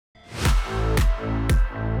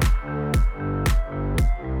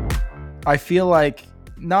I feel like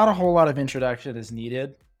not a whole lot of introduction is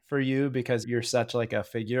needed for you because you're such like a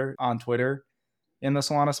figure on Twitter in the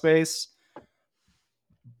Solana space.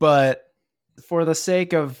 But for the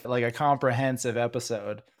sake of like a comprehensive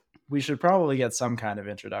episode, we should probably get some kind of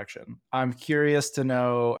introduction. I'm curious to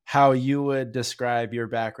know how you would describe your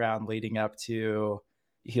background leading up to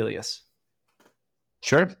Helius.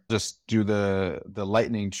 Sure. Just do the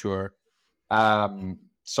lightning tour.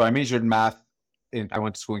 So I majored in math. I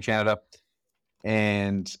went to school in Canada,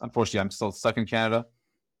 and unfortunately, I'm still stuck in Canada.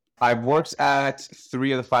 I've worked at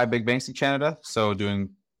 3 of the 5 big banks in Canada, so doing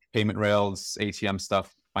payment rails, ATM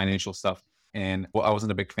stuff, financial stuff. And I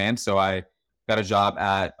wasn't a big fan, so I got a job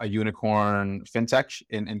at a unicorn fintech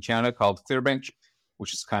in Canada called Clearbank,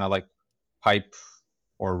 which is kind of like Pipe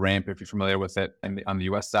or Ramp, if you're familiar with it, on the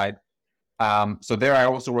US side. So there I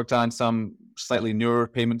also worked on some slightly newer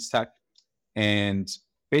payments tech. And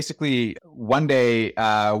basically one day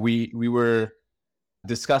we were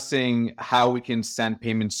discussing how we can send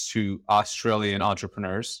payments to Australian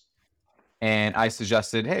entrepreneurs. And I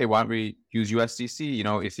suggested, hey, why don't we use USDC? You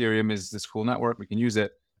know, Ethereum is this cool network. We can use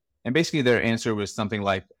it. And basically their answer was something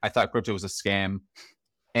like, I thought crypto was a scam.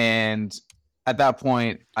 And at that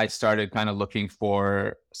point, I started kind of looking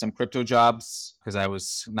for some crypto jobs because I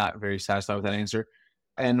was not very satisfied with that answer.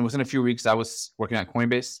 And within a few weeks, I was working at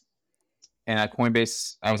Coinbase. And at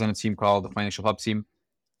Coinbase, I was on a team called the Financial Hub team.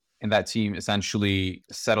 And that team essentially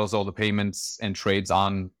settles all the payments and trades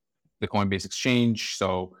on the Coinbase exchange.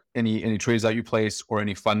 So any trades that you place or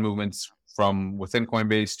any fund movements from within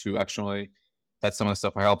Coinbase to externally, that's some of the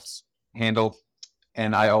stuff I helped handle.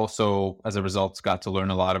 And I also, as a result, got to learn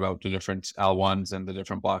a lot about the different L1s and the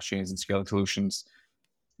different blockchains and scaling solutions,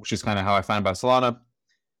 which is kind of how I found about Solana.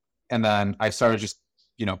 And then I started just,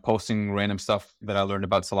 posting random stuff that I learned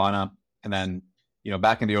about Solana. And then,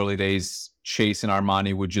 back in the early days, Chase and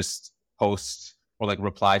Armani would just post or like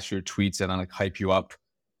reply to your tweets and then like hype you up.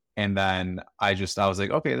 And then I was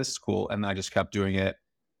like, okay, this is cool. And I just kept doing it.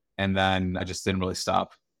 And then I just didn't really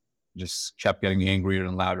stop. Just kept getting angrier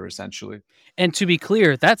and louder, essentially. And to be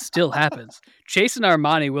clear, that still happens. Chase and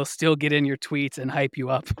Armani will still get in your tweets and hype you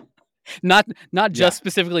up. Not just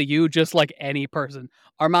specifically you, just like any person.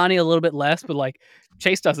 Armani a little bit less, but like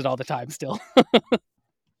Chase does it all the time still.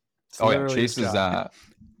 Chase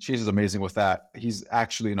is amazing with that. He's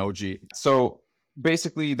actually an OG. So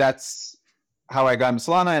basically that's how I got into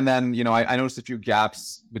Solana. And then, I noticed a few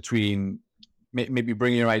gaps between maybe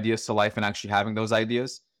bringing your ideas to life and actually having those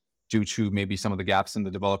ideas due to maybe some of the gaps in the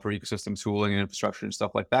developer ecosystem, tooling and infrastructure and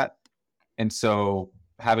stuff like that. And so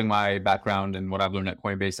having my background and what I've learned at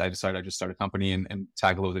Coinbase, I decided I'd just start a company and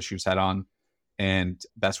tackle those issues head on. And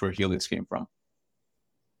that's where Helius came from.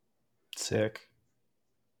 Sick.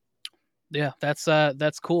 Yeah,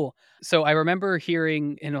 that's cool. So I remember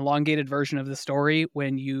hearing an elongated version of the story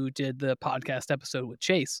when you did the podcast episode with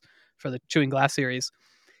Chase for the Chewing Glass series.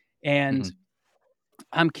 And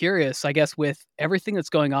I'm curious, I guess, with everything that's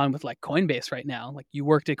going on with like Coinbase right now, like you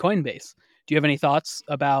worked at Coinbase. Do you have any thoughts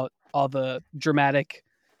about all the dramatic,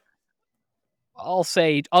 I'll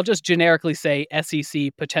just generically say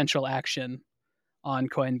SEC potential action on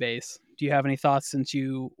Coinbase? Do you have any thoughts since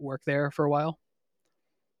you worked there for a while?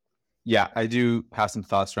 Yeah, I do have some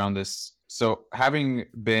thoughts around this. So having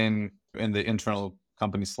been in the internal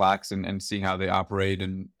company Slacks and seeing how they operate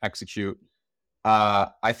and execute,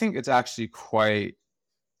 I think it's actually quite,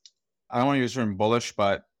 I don't want to use the term bullish,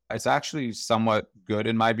 but it's actually somewhat good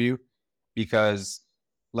in my view, because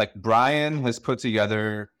like Brian has put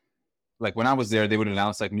together, like when I was there, they would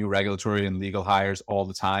announce like new regulatory and legal hires all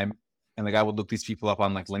the time. And like I would look these people up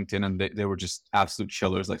on like LinkedIn and they were just absolute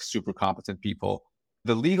chillers, like super competent people.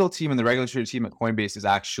 The legal team and the regulatory team at Coinbase is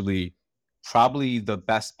actually probably the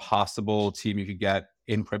best possible team you could get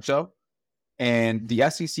in crypto. And the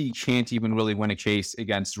SEC can't even really win a case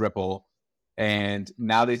against Ripple. And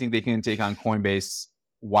now they think they can take on Coinbase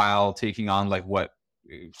while taking on like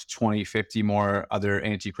 20, 50 more other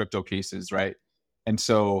anti-crypto cases, right? And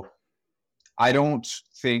so I don't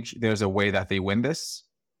think there's a way that they win this.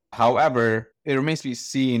 However, it remains to be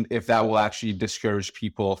seen if that will actually discourage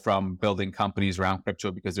people from building companies around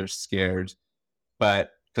crypto because they're scared,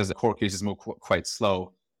 but because the court cases move quite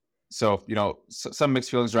slow. So, some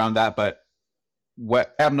mixed feelings around that, but I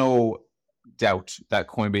have no doubt that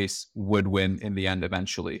Coinbase would win in the end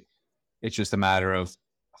eventually. It's just a matter of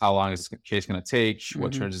how long is this case going to take,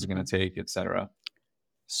 what turns is it going to take, etc.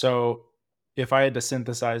 So if I had to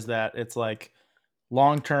synthesize that, it's like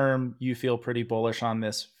long term, you feel pretty bullish on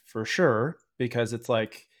this for sure, because it's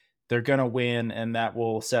like they're going to win and that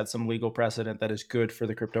will set some legal precedent that is good for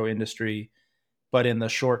the crypto industry. But in the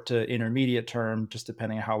short to intermediate term, just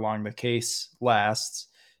depending on how long the case lasts,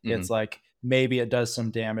 it's like maybe it does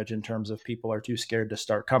some damage in terms of people are too scared to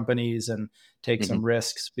start companies and take some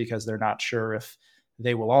risks because they're not sure if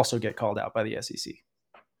they will also get called out by the SEC.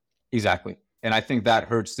 Exactly. And I think that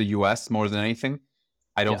hurts the US more than anything.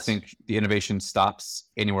 I don't think the innovation stops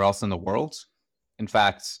anywhere else in the world. In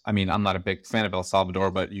fact, I mean, I'm not a big fan of El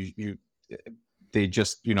Salvador, but they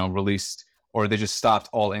just, released, or they just stopped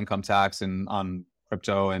all income tax and on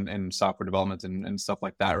crypto and software development and stuff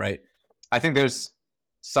like that, right? I think there's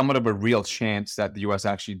somewhat of a real chance that the US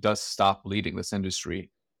actually does stop leading this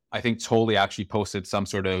industry. I think Tolly actually posted some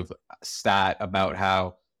sort of stat about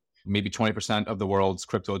how maybe 20% of the world's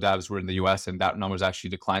crypto devs were in the US, and that number's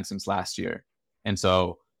actually declined since last year. And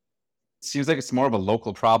so it seems like it's more of a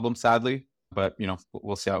local problem, sadly, but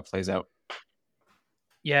we'll see how it plays out.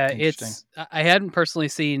 Yeah, I hadn't personally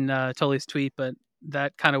seen Tully's tweet, but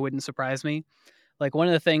that kind of wouldn't surprise me. Like, one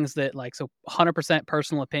of the things that, like, so 100%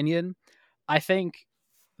 personal opinion, I think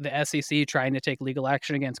the SEC trying to take legal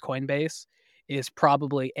action against Coinbase is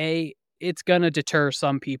probably it's going to deter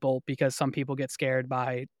some people because some people get scared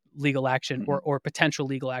by legal action or potential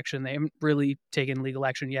legal action. They haven't really taken legal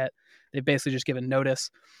action yet. They've basically just given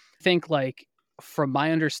notice. I think, like, from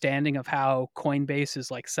my understanding of how Coinbase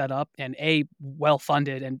is, like, set up, and A, well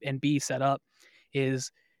funded, and B, set up,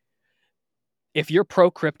 is if you're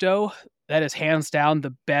pro crypto, that is hands down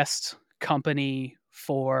the best company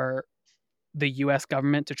for the US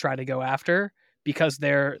government to try to go after, because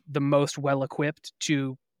they're the most well equipped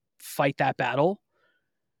to fight that battle.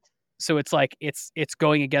 So it's like it's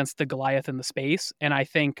going against the Goliath in the space, and I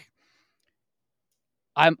think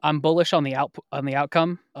I'm bullish on the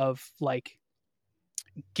outcome of, like,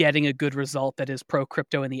 getting a good result that is pro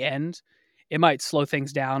crypto in the end. It might slow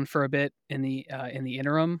things down for a bit in the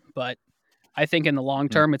interim, but I think in the long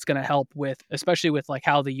term it's going to help with, especially with, like,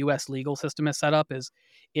 how the US legal system is set up, is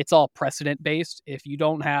it's all precedent based. If you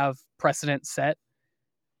don't have precedent set,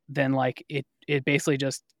 then, like, it basically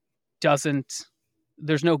just doesn't,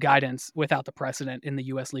 there's no guidance without the precedent in the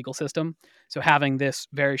US legal system. So having this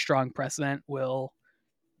very strong precedent will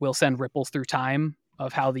send ripples through time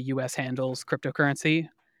of how the US handles cryptocurrency,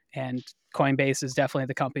 and Coinbase is definitely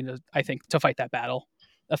the company I think to fight that battle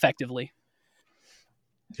effectively.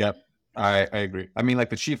 Yep, I agree. I mean, like,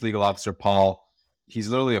 the chief legal officer, Paul, he's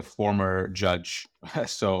literally a former judge.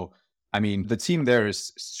 So, I mean, the team there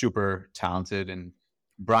is super talented, and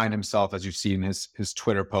Brian himself, as you've seen his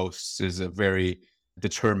Twitter posts, is a very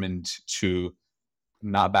determined to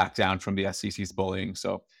not back down from the SEC's bullying.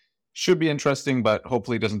 So should be interesting, but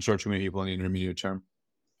hopefully it doesn't hurt too many people in the intermediate term.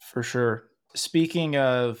 For sure. Speaking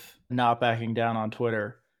of not backing down on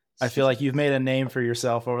Twitter, I feel like you've made a name for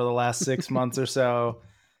yourself over the last 6 months or so,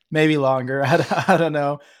 maybe longer. I don't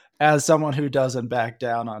know. As someone who doesn't back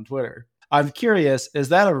down on Twitter, I'm curious: is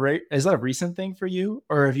that a recent thing for you,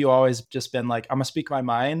 or have you always just been like, I'm gonna speak my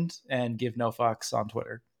mind and give no fucks on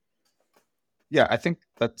Twitter? Yeah, I think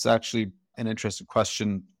that's actually an interesting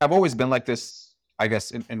question. I've always been like this, I guess,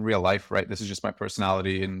 in real life, right? This is just my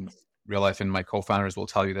personality in real life, and my co-founders will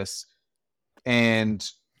tell you this. And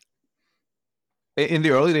in the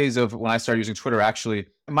early days of when I started using Twitter, actually,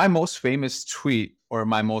 my most famous tweet, or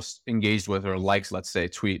my most engaged with, or likes, let's say,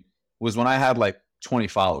 tweet, was when I had like 20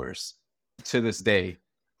 followers to this day.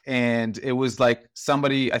 And it was like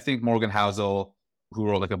somebody, I think Morgan Housel, who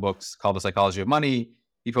wrote like a book called The Psychology of Money,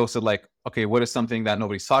 he posted like, okay, what is something that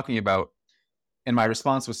nobody's talking about? And my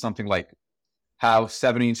response was something like how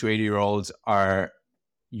 70 to 80-year-olds are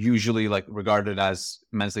usually, like, regarded as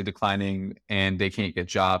mentally declining, and they can't get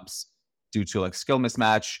jobs due to, like, skill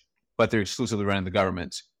mismatch, but they're exclusively running the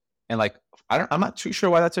government. And, like, I'm not too sure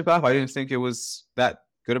why that took off. I didn't think it was that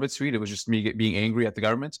good of a tweet. It was just me being angry at the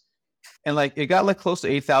government. And, like, it got like close to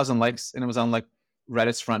 8,000 likes, and it was on like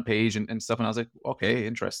Reddit's front page and stuff. And I was like, okay,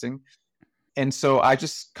 interesting. And so I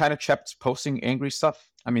just kind of kept posting angry stuff.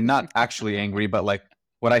 I mean, not actually angry, but like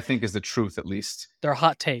what I think is the truth, at least. They're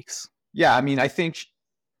hot takes. Yeah, I mean, I think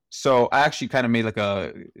so. I actually kind of made like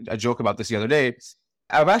a joke about this the other day.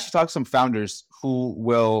 I've actually talked to some founders who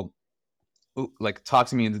will like talk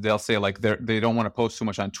to me, and they'll say like they don't want to post too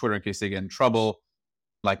much on Twitter in case they get in trouble.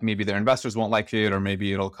 Like maybe their investors won't like it, or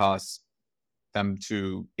maybe it'll cause them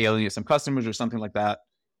to alienate some customers or something like that.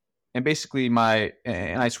 And basically and I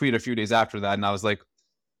tweeted a few days after that, and I was like,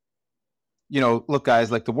 look,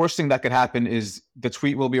 guys, like, the worst thing that could happen is the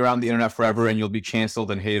tweet will be around the internet forever, and you'll be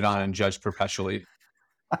canceled and hated on and judged perpetually.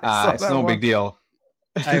 It's no big deal.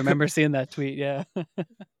 I remember seeing that tweet. Yeah.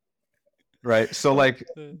 Right. So, like,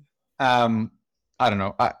 I don't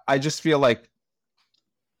know. I just feel like,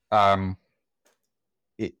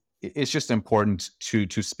 it's just important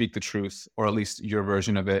to speak the truth, or at least your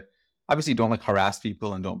version of it. Obviously, don't like harass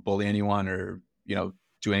people and don't bully anyone, or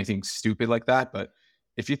do anything stupid like that. But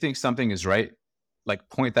if you think something is right, like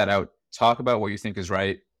point that out, talk about what you think is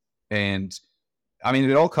right. And I mean,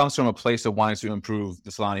 it all comes from a place of wanting to improve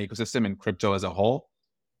the Solana ecosystem and crypto as a whole,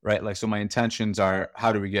 right? Like, so my intentions are,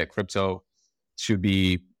 how do we get crypto to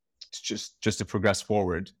be just to progress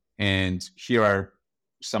forward? And here are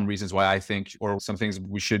some reasons why I think, or some things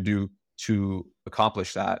we should do to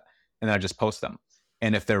accomplish that. And then I just post them.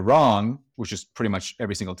 And if they're wrong, which is pretty much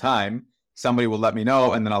every single time, somebody will let me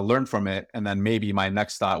know, and then I'll learn from it. And then maybe my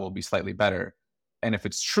next thought will be slightly better. And if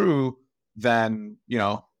it's true, then,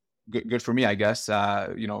 good for me, I guess.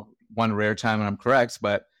 One rare time when I'm correct.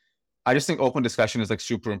 But I just think open discussion is like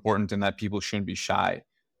super important, and that people shouldn't be shy,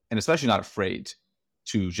 and especially not afraid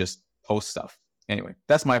to just post stuff. Anyway,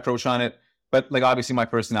 that's my approach on it. But like, obviously my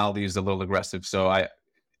personality is a little aggressive, so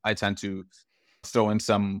I tend to throw in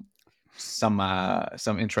some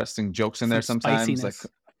interesting jokes in there sometimes. Spiciness.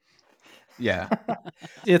 Like, yeah.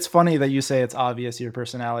 It's funny that you say it's obvious your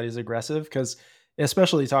personality is aggressive, because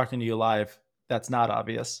especially talking to you live, that's not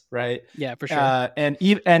obvious, right? Yeah, for sure. And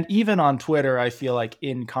even on Twitter, I feel like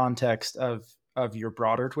in context of your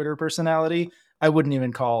broader Twitter personality, I wouldn't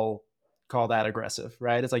even call that aggressive,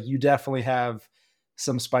 right? It's like, you definitely have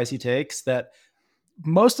some spicy takes that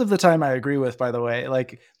most of the time I agree with, by the way.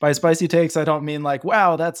 Like, by spicy takes, I don't mean like,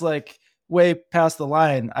 wow, that's like way past the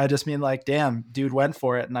line. I just mean like, damn, dude went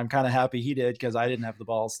for it, and I'm kind of happy he did, because I didn't have the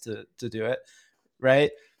balls to do it, right?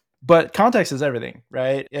 But context is everything,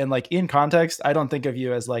 right? And like, in context, I don't think of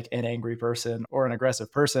you as like an angry person or an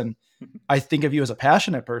aggressive person. I think of you as a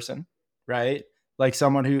passionate person, right? Like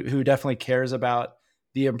someone who definitely cares about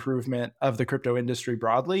the improvement of the crypto industry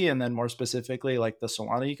broadly, and then more specifically, like the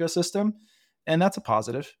Solana ecosystem. And that's a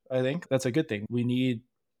positive. I think that's a good thing. We need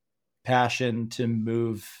passion to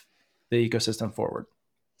move the ecosystem forward.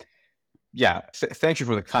 Yeah. Thank you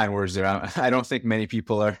for the kind words there. I don't think many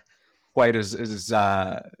people are quite as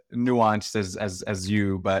nuanced as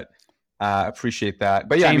you, but appreciate that.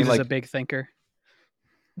 But yeah, James I mean, is like, a big thinker.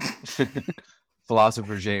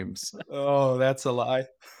 Philosopher James. Oh, that's a lie.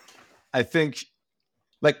 I think,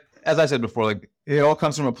 like, as I said before, like, it all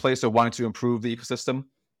comes from a place of wanting to improve the ecosystem.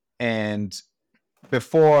 And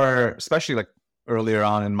before, especially like earlier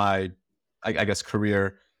on in my, I guess,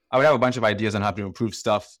 career, I would have a bunch of ideas on how to improve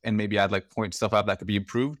stuff, and maybe I'd like point stuff out that could be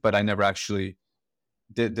improved, but I never actually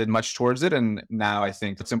did much towards it. And now I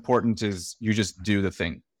think what's important is you just do the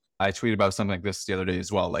thing. I tweeted about something like this the other day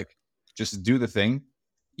as well. Like, just do the thing,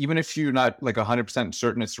 even if you're not like 100%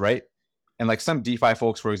 certain it's right. And like, some DeFi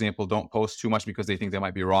folks, for example, don't post too much because they think they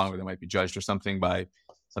might be wrong, or they might be judged or something by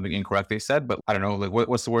something incorrect they said. But I don't know, like,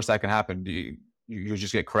 what's the worst that can happen? Do you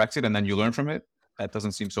just get corrected and then you learn from it? That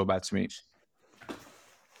doesn't seem so bad to me.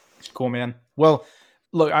 Cool, man. Well,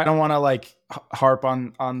 look, I don't want to like harp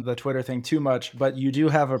on the Twitter thing too much, but you do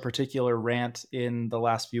have a particular rant in the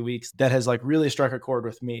last few weeks that has like really struck a chord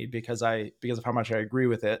with me, because of how much I agree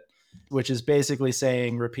with it, which is basically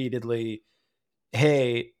saying repeatedly,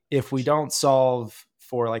 hey, if we don't solve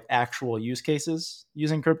for like actual use cases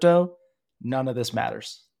using crypto, none of this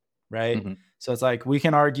matters, right? Mm-hmm. So it's like, we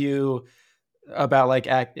can argue about like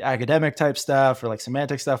academic type stuff or like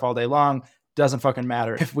semantic stuff all day long. Doesn't fucking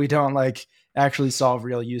matter if we don't like actually solve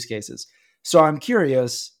real use cases. So I'm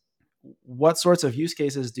curious, what sorts of use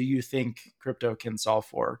cases do you think crypto can solve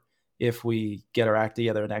for if we get our act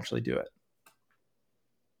together and actually do it?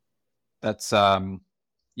 That's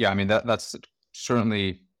yeah, I mean, that's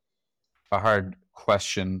certainly a hard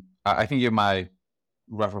question. I can give my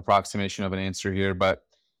rough approximation of an answer here, but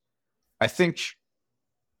I think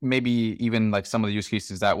maybe even like some of the use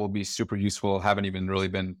cases that will be super useful haven't even really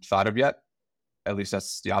been thought of yet. At least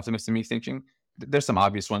that's the optimist in me thinking. There's some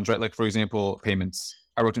obvious ones, right? Like, for example, payments.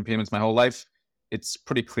 I worked in payments my whole life. It's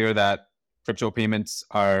pretty clear that crypto payments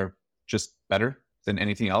are just better than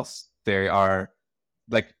anything else. They are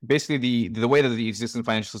like, basically the way that the existing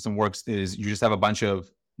financial system works is you just have a bunch of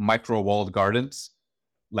micro walled gardens.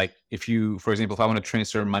 Like, if you, for example, if I want to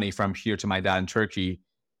transfer money from here to my dad in Turkey,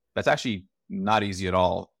 that's actually not easy at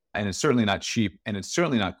all. And it's certainly not cheap, and it's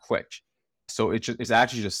certainly not quick. So it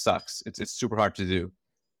actually just sucks. It's super hard to do.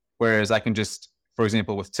 Whereas I can just, for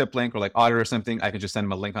example, with TipLink or like Otter or something, I can just send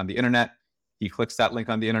him a link on the internet. He clicks that link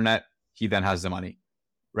on the internet. He then has the money,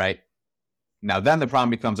 right? Now, then the problem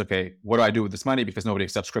becomes, okay, what do I do with this money? Because nobody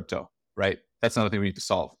accepts crypto, right? That's another thing we need to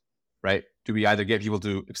solve, right? Do we either get people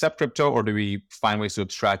to accept crypto, or do we find ways to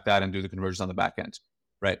abstract that and do the conversions on the back end,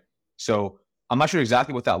 right? So I'm not sure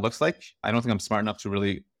exactly what that looks like. I don't think I'm smart enough to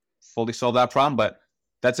really fully solve that problem, but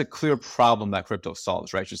that's a clear problem that crypto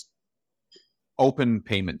solves, right? Just open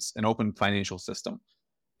payments, an open financial system.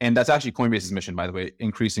 And that's actually Coinbase's mission, by the way,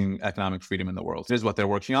 increasing economic freedom in the world. It is what they're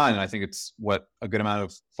working on. And I think it's what a good amount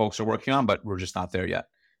of folks are working on, but we're just not there yet.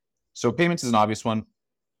 So payments is an obvious one.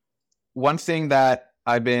 One thing that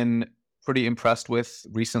I've been pretty impressed with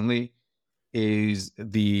recently is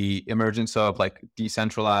the emergence of like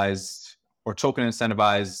decentralized or token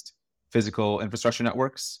incentivized physical infrastructure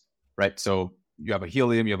networks, right? So you have a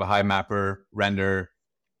Helium, you have a Hive Mapper, Render,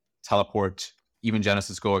 Teleport, even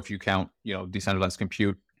Genesis Go if you count, decentralized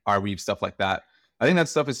compute, Arweave, stuff like that. I think that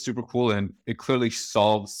stuff is super cool and it clearly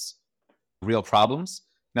solves real problems.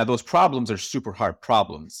 Now, those problems are super hard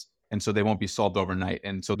problems, and so they won't be solved overnight.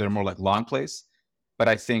 And so they're more like long plays. But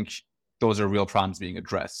I think those are real problems being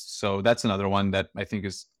addressed. So that's another one that I think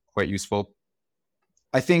is quite useful.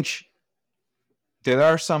 I think there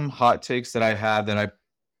are some hot takes that I have that I'm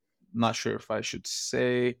not sure if I should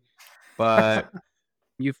say, but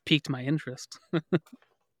You've piqued my interest.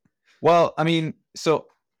 well,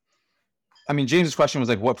 James's question was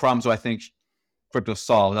like, what problems do I think crypto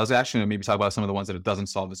solves? I was actually going to maybe talk about some of the ones that it doesn't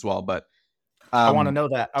solve as well, but I want to know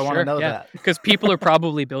that. I want to know that. Because people are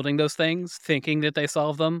probably building those things thinking that they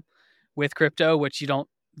solve them with crypto, which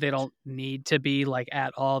they don't need to be like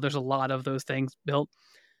at all. There's a lot of those things built.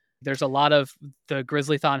 There's a lot of the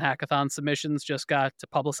Grizzlython hackathon submissions just got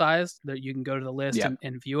publicized that you can go to the list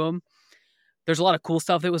and view them. There's a lot of cool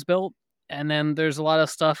stuff that was built. And then there's a lot of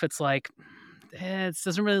stuff. It's like, it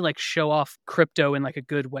doesn't really like show off crypto in like a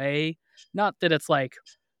good way. Not that it's like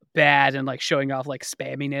bad and like showing off like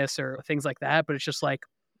spamminess or things like that, but it's just like,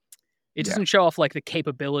 it doesn't show off like the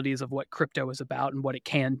capabilities of what crypto is about and what it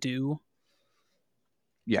can do.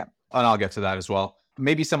 Yeah. And I'll get to that as well.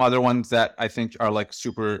 Maybe some other ones that I think are like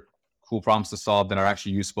super cool problems to solve that are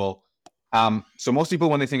actually useful. So most people,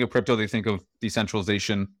 when they think of crypto, they think of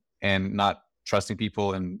decentralization and not trusting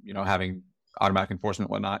people and, having automatic enforcement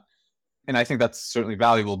and whatnot. And I think that's certainly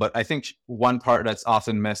valuable. But I think one part that's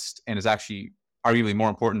often missed and is actually arguably more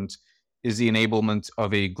important is the enablement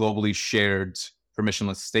of a globally shared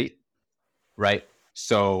permissionless state, right?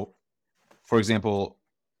 So, for example,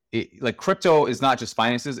 like crypto is not just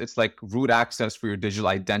finances, it's like root access for your digital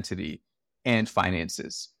identity and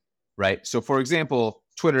finances, right? So, for example,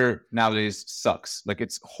 Twitter nowadays sucks. Like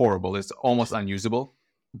it's horrible. It's almost unusable.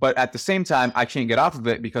 But at the same time, I can't get off of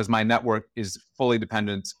it because my network is fully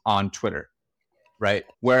dependent on Twitter, right?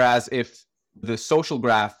 Whereas if the social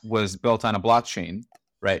graph was built on a blockchain,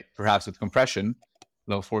 right, perhaps with compression, a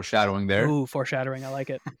little foreshadowing there. Ooh, foreshadowing. I like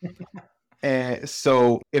it.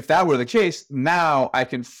 So if that were the case, now I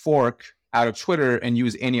can fork out of Twitter and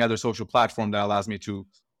use any other social platform that allows me to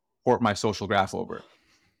port my social graph over.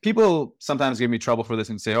 People sometimes give me trouble for this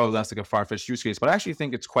and say, oh, that's like a far-fetched use case, but I actually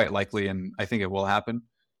think it's quite likely and I think it will happen.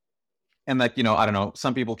 And like, I don't know,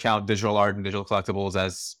 some people count digital art and digital collectibles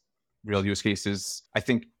as real use cases. I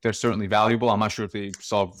think they're certainly valuable. I'm not sure if they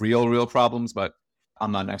solve real problems, but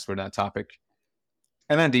I'm not an expert in that topic.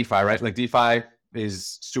 And then DeFi, right? Like DeFi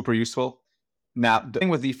is super useful. Now, the thing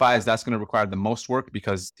with DeFi is that's going to require the most work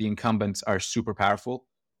because the incumbents are super powerful,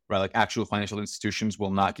 right? Like actual financial institutions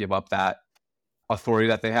will not give up that authority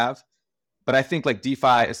that they have. But I think like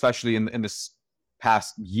DeFi, especially in this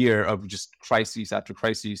past year of just crises after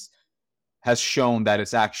crises, has shown that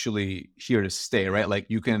it's actually here to stay, right? Like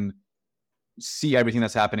you can see everything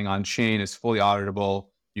that's happening on chain is fully auditable.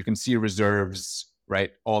 You can see reserves, right?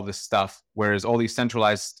 All this stuff. Whereas all these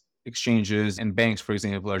centralized exchanges and banks, for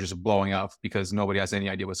example, are just blowing up because nobody has any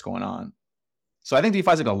idea what's going on. So I think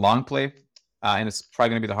DeFi is like a long play, and it's probably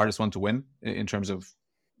going to be the hardest one to win in terms of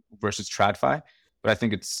versus TradFi. But I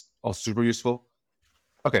think it's all super useful.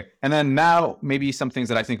 Okay, and then now maybe some things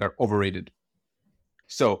that I think are overrated.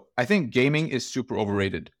 So I think gaming is super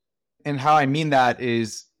overrated. And how I mean that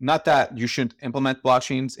is not that you shouldn't implement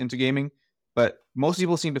blockchains into gaming, but most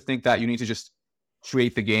people seem to think that you need to just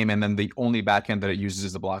create the game and then the only backend that it uses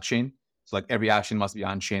is the blockchain. So like every action must be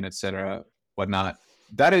on chain, et cetera, whatnot.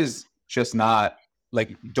 That is just not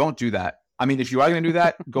like, don't do that. I mean, if you are going to do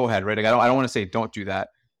that, go ahead, right? Like, I don't want to say don't do that.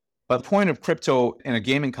 But the point of crypto in a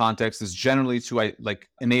gaming context is generally to like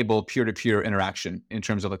enable peer-to-peer interaction in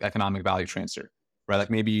terms of like economic value transfer. Right?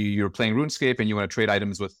 Like maybe you're playing RuneScape and you want to trade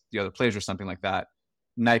items with the other players or something like that.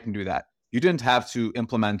 Now you can do that. You didn't have to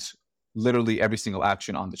implement literally every single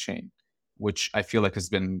action on the chain, which I feel like has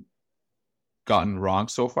been gotten wrong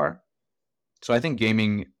so far. So I think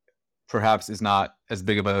gaming perhaps is not as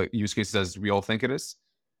big of a use case as we all think it is.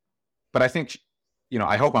 But I think,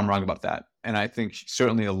 I hope I'm wrong about that. And I think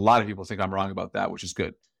certainly a lot of people think I'm wrong about that, which is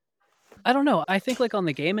good. I don't know. I think like on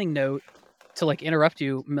the gaming note, to like interrupt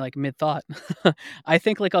you like mid thought, I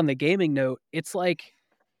think like on the gaming note, it's like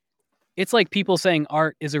people saying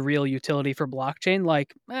art is a real utility for blockchain.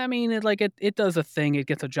 Like, I mean, it does a thing, it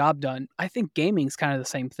gets a job done. I think gaming's kind of the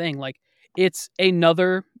same thing. Like, it's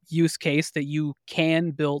another use case that you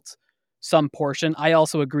can build some portion. I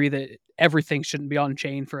also agree that everything shouldn't be on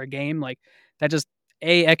chain for a game. Like, that just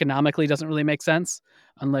economically doesn't really make sense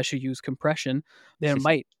unless you use compression. Then it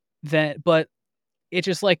might that, but it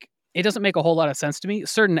just like it doesn't make a whole lot of sense to me.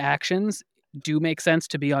 Certain actions do make sense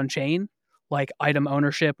to be on chain, like item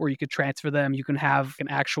ownership, where you could transfer them. You can have an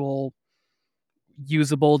actual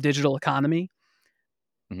usable digital economy.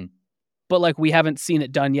 Mhm. But like we haven't seen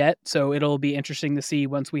it done yet, so it'll be interesting to see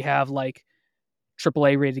once we have like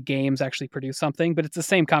AAA rated games actually produce something. But it's the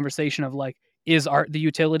same conversation of like, is art the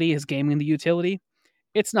utility? Is gaming the utility?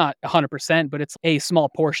 It's not 100%, but it's a small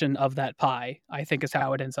portion of that pie, I think, is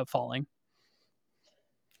how it ends up falling.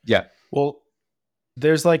 Yeah. Well,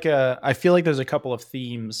 there's like I feel like there's a couple of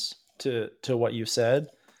themes to what you said,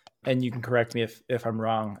 and you can correct me if I'm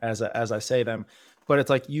wrong as I say them. But it's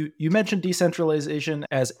like you mentioned decentralization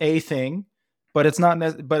as a thing, but it's not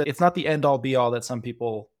the end all be all that some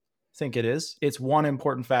people think it is. It's one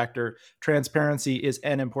important factor. Transparency is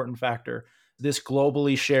an important factor. This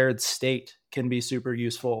globally shared state can be super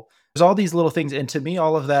useful. There's all these little things, and to me,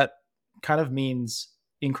 all of that kind of means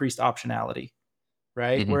increased optionality,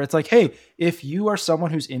 right? Mm-hmm. Where it's like, hey, if you are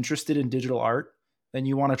someone who's interested in digital art and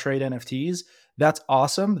you want to trade NFTs, that's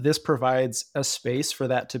awesome. This provides a space for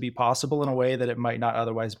that to be possible in a way that it might not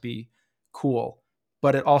otherwise be cool.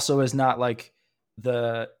 But it also is not like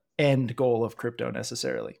the end goal of crypto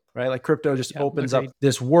necessarily, right? Like crypto just opens up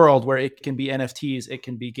this world where it can be NFTs, it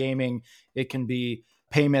can be gaming, it can be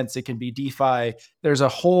payments, it can be DeFi. There's a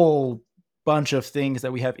whole bunch of things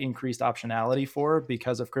that we have increased optionality for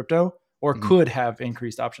because of crypto, or could have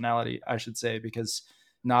increased optionality, I should say, because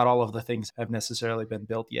not all of the things have necessarily been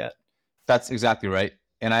built yet. That's exactly right.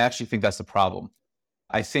 And I actually think that's the problem.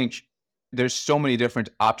 I think there's so many different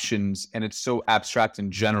options and it's so abstract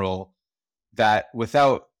in general that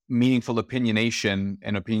without meaningful opinionation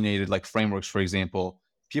and opinionated like frameworks, for example,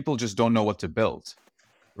 people just don't know what to build,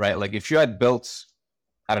 right? Like if you had built,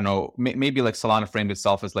 I don't know, maybe like Solana framed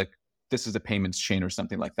itself as like, this is a payments chain or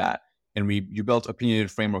something like that. And you built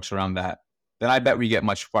opinionated frameworks around that, then I bet we get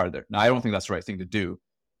much farther. Now, I don't think that's the right thing to do.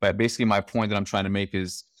 But basically my point that I'm trying to make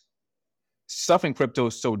is stuff in crypto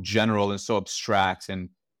is so general and so abstract. And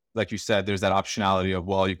like you said, there's that optionality of,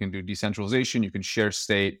 well, you can do decentralization, you can share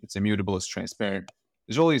state, it's immutable, it's transparent.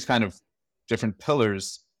 There's all these kind of different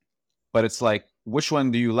pillars, but it's like, which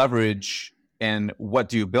one do you leverage and what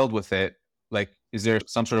do you build with it? Like, is there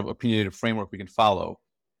some sort of opinionated framework we can follow?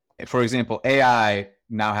 For example, AI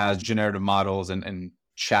now has generative models and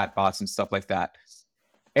chat bots and stuff like that.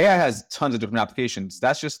 AI has tons of different applications.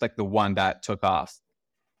 That's just like the one that took off.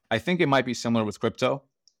 I think it might be similar with crypto,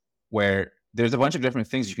 where there's a bunch of different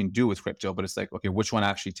things you can do with crypto, but it's like, okay, which one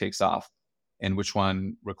actually takes off and which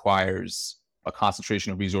one requires a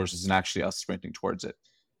concentration of resources and actually us sprinting towards it.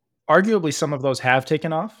 Arguably, some of those have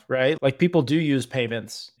taken off, right? Like people do use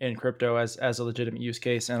payments in crypto as a legitimate use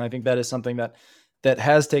case. And I think that is something that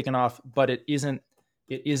has taken off, but it isn't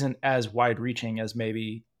as wide reaching as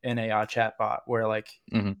maybe an AI chatbot, where like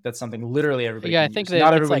that's something literally everybody can I think use. that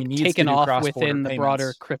not it's everybody like needs taken to do off cross-border within the payments.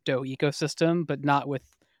 broader crypto ecosystem, but not with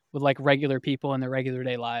like regular people in their regular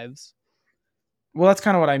day lives. Well, that's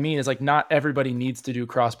kind of what I mean, is like not everybody needs to do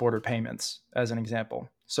cross-border payments, as an example.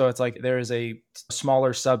 So it's like there is a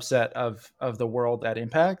smaller subset of the world that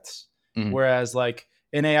impacts, whereas like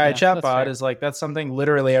an AI chatbot is like, that's something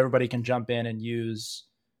literally everybody can jump in and use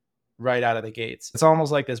right out of the gates. It's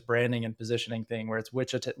almost like this branding and positioning thing where it's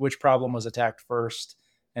which problem was attacked first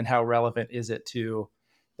and how relevant is it to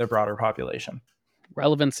the broader population.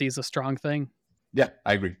 Relevancy is a strong thing. Yeah,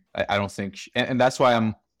 I agree. I don't think, and that's why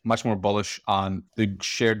I'm much more bullish on the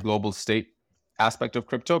shared global state aspect of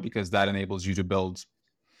crypto, because that enables you to build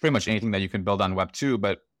pretty much anything that you can build on Web 2,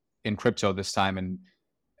 but in crypto this time, and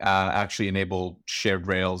actually enable shared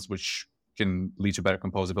rails, which can lead to better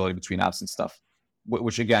composability between apps and stuff,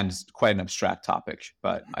 which again is quite an abstract topic,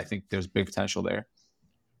 but I think there's big potential there.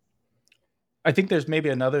 I think there's maybe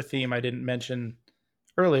another theme I didn't mention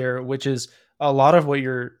earlier, which is a lot of what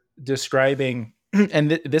you're describing.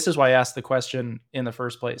 And this is why I asked the question in the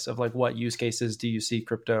first place of like, what use cases do you see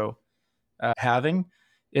crypto having?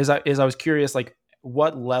 Is I was curious, like,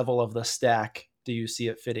 what level of the stack do you see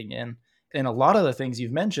it fitting in? And a lot of the things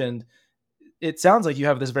you've mentioned, it sounds like you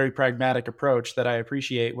have this very pragmatic approach that I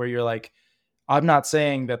appreciate, where you're like, I'm not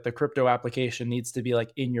saying that the crypto application needs to be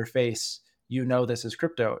like in your face, this is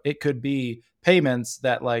crypto. It could be payments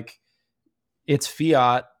that like it's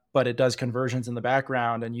fiat, but it does conversions in the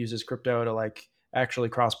background and uses crypto to like actually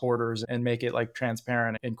cross borders and make it like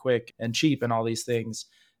transparent and quick and cheap and all these things.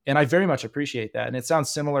 And I very much appreciate that. And it sounds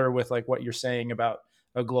similar with like what you're saying about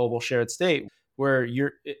a global shared state, where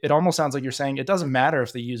it almost sounds like you're saying it doesn't matter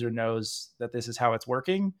if the user knows that this is how it's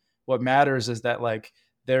working. What matters is that like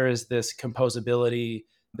there is this composability,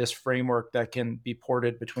 this framework that can be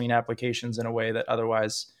ported between applications in a way that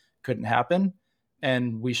otherwise couldn't happen.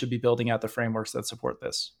 And we should be building out the frameworks that support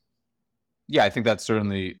this. Yeah, I think that's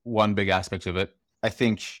certainly one big aspect of it. I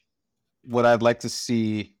think what I'd like to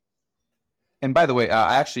see, and by the way,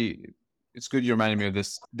 it's good you reminded me of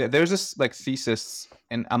this. There's this like thesis,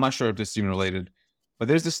 and I'm not sure if this is even related, but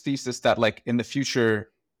there's this thesis that like in the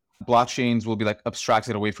future, blockchains will be like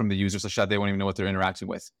abstracted away from the user such that they won't even know what they're interacting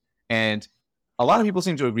with. And a lot of people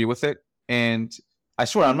seem to agree with it. And I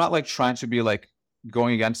swear, I'm not like trying to be like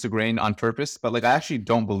going against the grain on purpose, but like I actually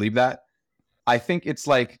don't believe that. I think it's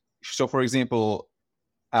like, so for example,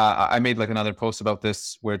 I made like another post about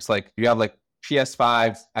this where it's like you have like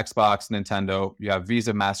PS5, Xbox, Nintendo, you have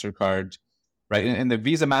Visa, MasterCard, right? In the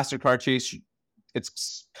Visa, MasterCard case,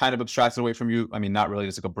 it's kind of abstracted away from you. I mean, not really,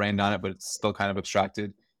 there's like a brand on it, but it's still kind of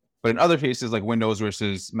abstracted. But in other cases, like Windows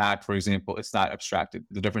versus Mac, for example, it's not abstracted.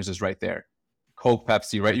 The difference is right there. Coke,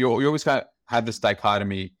 Pepsi, right? You always have this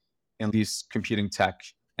dichotomy in these competing tech.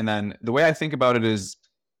 And then the way I think about it is,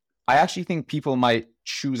 I actually think people might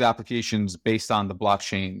choose applications based on the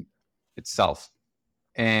blockchain itself.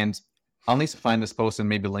 And I'll need to find this post and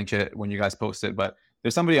maybe link it when you guys post it. But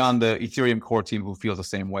there's somebody on the Ethereum core team who feels the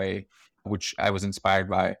same way, which I was inspired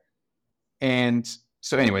by. And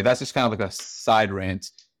so anyway, that's just kind of like a side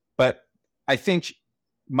rant. But I think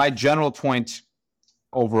my general point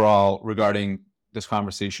overall regarding this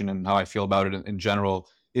conversation and how I feel about it in general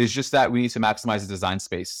is just that we need to maximize the design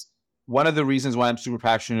space. One of the reasons why I'm super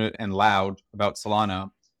passionate and loud about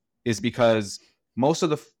Solana is because most of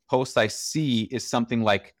the posts I see is something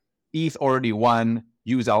like ETH already won,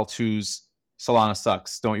 use L2s, Solana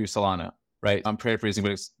sucks, don't use Solana, right? I'm paraphrasing,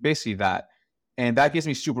 but it's basically that. And that gets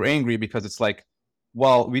me super angry because it's like,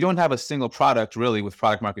 well, we don't have a single product really with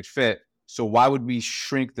product market fit. So why would we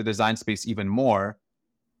shrink the design space even more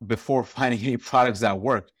before finding any products that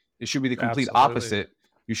work? It should be the complete opposite.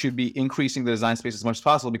 You should be increasing the design space as much as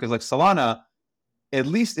possible because like Solana at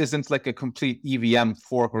least isn't like a complete EVM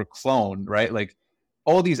fork or clone, right? Like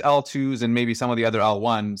all these L2s and maybe some of the other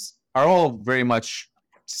L1s are all very much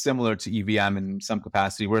similar to EVM in some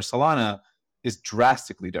capacity, where Solana is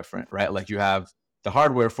drastically different, right? Like you have the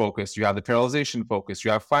hardware focus, you have the parallelization focus,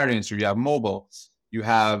 you have finance, you have mobile, you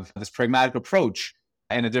have this pragmatic approach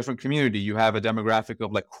and a different community. You have a demographic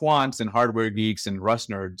of like quants and hardware geeks and Rust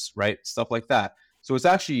nerds, right? Stuff like that. So it's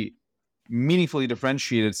actually meaningfully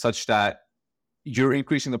differentiated such that you're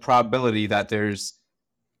increasing the probability that there's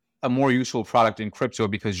a more useful product in crypto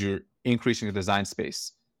because you're increasing the design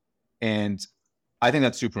space. And I think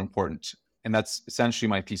that's super important. And that's essentially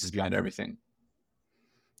my thesis behind everything.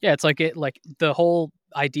 Yeah, it's like the whole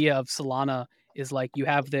idea of Solana is like you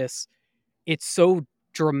have this, it's so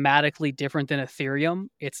dramatically different than Ethereum.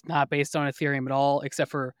 It's not based on Ethereum at all,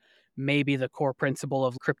 except for maybe the core principle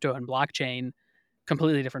of crypto and blockchain.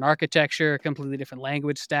 Completely different architecture, completely different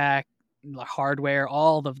language stack, hardware,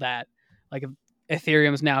 all of that. Like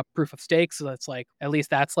Ethereum's now proof of stake, so that's like at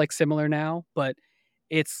least that's like similar now, but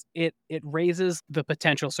it raises the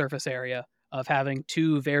potential surface area of having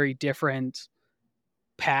two very different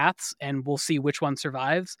paths, and we'll see which one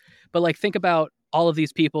survives. But like think about all of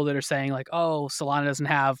these people that are saying like, oh, Solana doesn't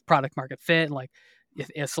have product market fit, and like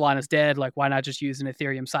if Solana's dead, like why not just use an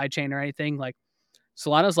Ethereum sidechain or anything? Like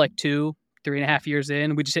Solana's like 3.5 years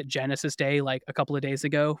in. We just hit Genesis Day like a couple of days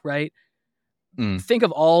ago, right? Think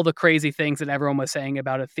of all the crazy things that everyone was saying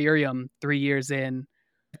about Ethereum 3 years in.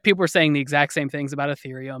 People were saying the exact same things about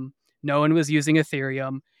Ethereum. No one was using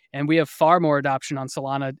Ethereum. And we have far more adoption on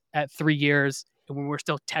Solana at 3 years when we're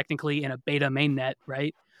still technically in a beta mainnet,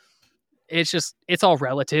 right? It's all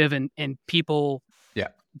relative, and people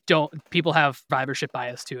people have survivorship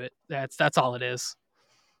bias to it. That's all it is.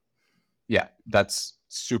 Yeah, that's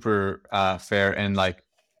super fair. And like,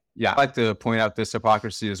 yeah, I like to point out this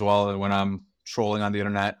hypocrisy as well when I'm trolling on the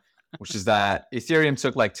internet, which is that Ethereum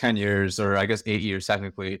took like 10 years, or I guess 8 years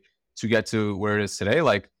technically, to get to where it is today.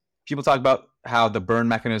 Like people talk about how the burn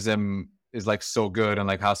mechanism is like so good and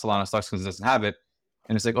like how Solana sucks because it doesn't have it.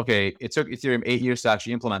 And it's like, okay, it took Ethereum 8 years to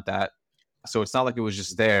actually implement that. So it's not like it was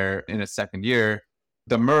just there in its second year.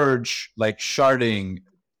 The merge, like sharding,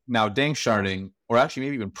 now dank sharding, or actually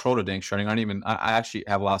maybe even proto dank sharding. I actually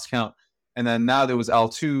have lost count. And then now there was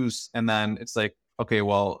L2s, and then it's like, okay,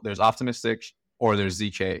 well, there's optimistic or there's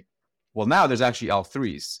ZK. Well, now there's actually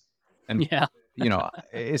L3s. And, Yeah.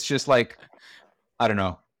 it's just like, I don't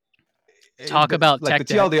know. Talk about like tech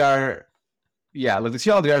the TLDR. Yeah, like the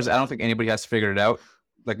TLDRs, I don't think anybody has figured it out.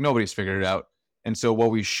 Like nobody's figured it out. And so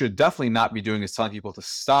what we should definitely not be doing is telling people to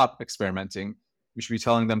stop experimenting. We should be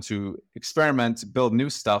telling them to experiment, build new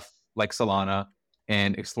stuff like Solana,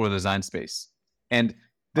 and explore the design space. And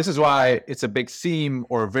this is why it's a big theme,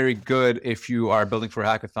 or very good if you are building for a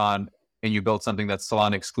hackathon and you build something that's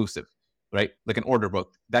Solana exclusive, right? Like an order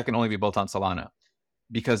book that can only be built on Solana,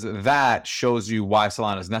 because that shows you why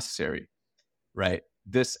Solana is necessary, right?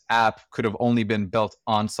 This app could have only been built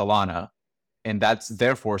on Solana, and that's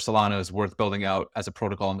therefore Solana is worth building out as a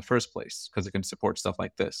protocol in the first place, because it can support stuff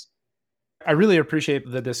like this. I really appreciate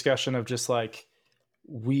the discussion of just like,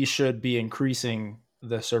 we should be increasing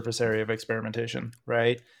the surface area of experimentation,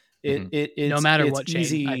 right? No matter it's what chain,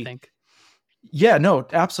 easy. I think. Yeah, no,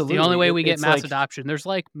 absolutely. The only way we get it's mass like, adoption, there's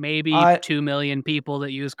like maybe 2 million people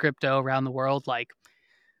that use crypto around the world. Like,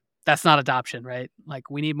 that's not adoption, right? Like,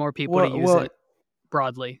 we need more people to use it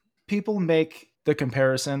broadly. People make the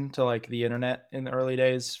comparison to like the internet in the early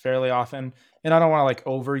days fairly often. And I don't want to like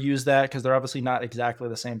overuse that, because they're obviously not exactly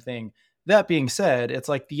the same thing. That being said, it's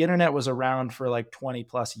like the internet was around for like 20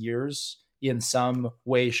 plus years in some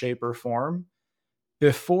way, shape, or form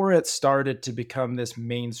before it started to become this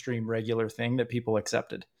mainstream regular thing that people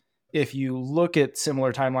accepted. If you look at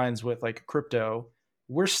similar timelines with like crypto,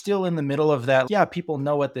 we're still in the middle of that. Yeah, people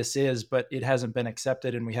know what this is, but it hasn't been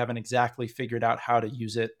accepted and we haven't exactly figured out how to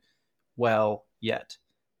use it well yet.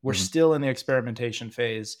 We're still in the experimentation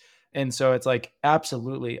phase. And so it's like,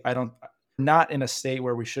 absolutely, not in a state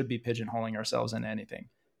where we should be pigeonholing ourselves into anything.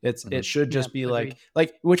 It should just be like,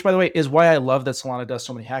 which by the way is why I love that Solana does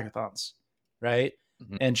so many hackathons, right?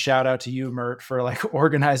 And shout out to you, Mert, for like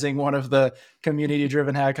organizing one of the community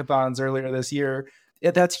driven hackathons earlier this year.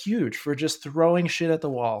 That's huge, for just throwing shit at the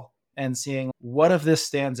wall and seeing what of this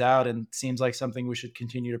stands out and seems like something we should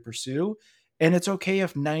continue to pursue. And it's okay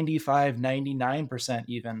if 95, 99%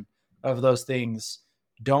 even of those things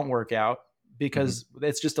don't work out, because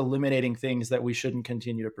it's just eliminating things that we shouldn't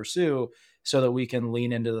continue to pursue so that we can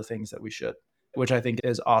lean into the things that we should, which I think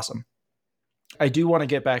is awesome. I do want to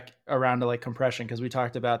get back around to like compression, because we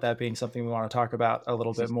talked about that being something we want to talk about a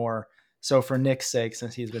little bit more. So for Nick's sake,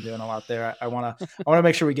 since he's been doing a lot there, I want to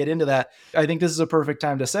make sure we get into that. I think this is a perfect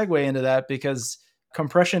time to segue into that, because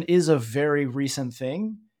compression is a very recent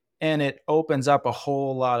thing and it opens up a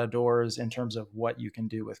whole lot of doors in terms of what you can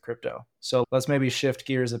do with crypto. So let's maybe shift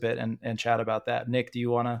gears a bit and chat about that. Nick, do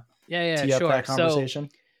you want to tee up that conversation?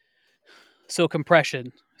 So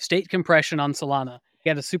compression, state compression on Solana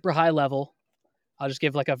at a super high level. I'll just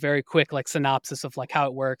give like a very quick like synopsis of like how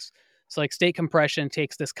it works. So like state compression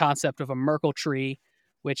takes this concept of a Merkle tree,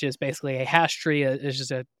 which is basically a hash tree. It's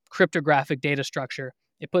just a cryptographic data structure.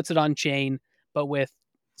 It puts it on chain, but with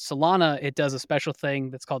Solana, it does a special thing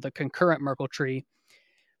that's called the concurrent Merkle tree.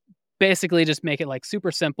 Basically, just make it like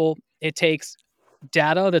super simple. It takes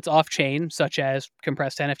data that's off chain, such as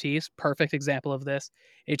compressed NFTs, perfect example of this.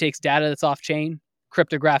 It takes data that's off chain,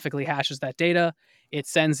 cryptographically hashes that data. It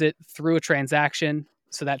sends it through a transaction.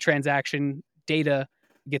 So that transaction data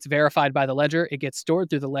gets verified by the ledger. It gets stored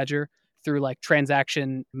through the ledger through like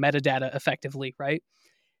transaction metadata effectively, right?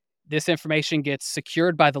 This information gets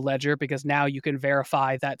secured by the ledger because now you can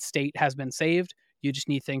verify that state has been saved. You just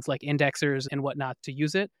need things like indexers and whatnot to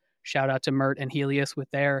use it. Shout out to Mert and Helius with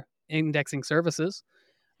their indexing services.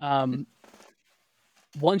 Once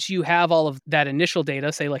you have all of that initial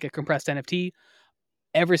data, say like a compressed NFT,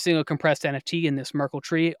 every single compressed NFT in this Merkle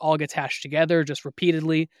tree all gets hashed together just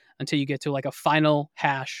repeatedly until you get to like a final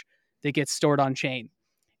hash that gets stored on chain.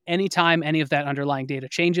 Anytime any of that underlying data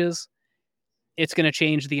changes, it's going to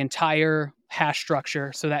change the entire hash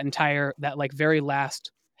structure. So that like very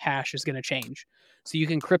last hash is going to change. So you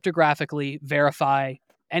can cryptographically verify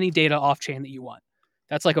any data off chain that you want.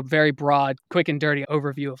 That's like a very broad, quick and dirty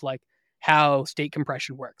overview of like how state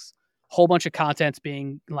compression works. Whole bunch of content's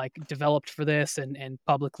being like developed for this and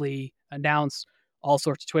publicly announced, all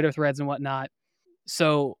sorts of Twitter threads and whatnot.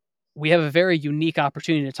 So we have a very unique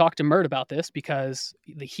opportunity to talk to Mert about this, because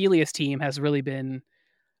the Helius team has really been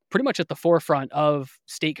pretty much at the forefront of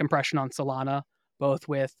state compression on Solana, both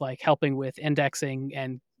with like helping with indexing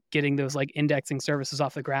and getting those like indexing services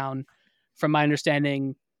off the ground. From my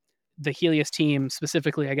understanding, the Helius team,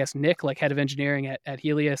 specifically, I guess Nick, like head of engineering at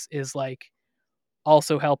Helius, is like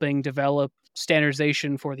also helping develop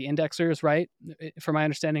standardization for the indexers, right? From my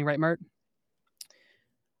understanding, right, Mert?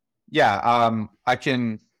 Yeah, I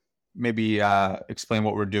can maybe explain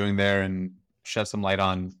what we're doing there and shed some light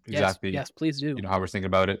on exactly yes, please do. How we're thinking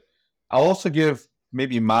about it. I'll also give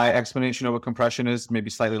maybe my explanation of what compression is maybe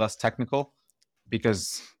slightly less technical,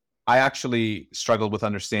 because I actually struggled with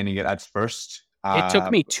understanding it at first. It took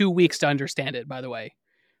me 2 weeks to understand it, by the way.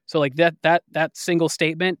 So like that single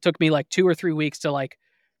statement took me like 2 or 3 weeks to like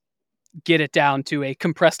get it down to a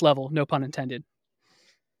compressed level, no pun intended.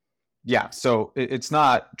 Yeah, so it's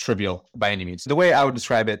not trivial by any means. The way I would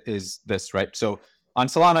describe it is this, right? So on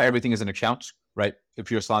Solana, everything is an account, right? If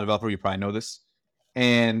you're a Solana developer, you probably know this.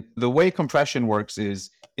 And the way compression works is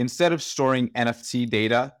instead of storing NFT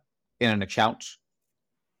data in an account,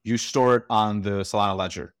 you store it on the Solana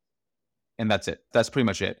ledger. And that's it. That's pretty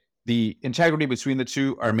much it. The integrity between the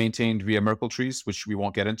two are maintained via Merkle trees, which we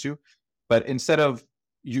won't get into. But instead of,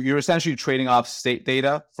 you're essentially trading off state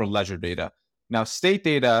data for ledger data. Now, state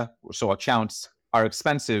data, so accounts, are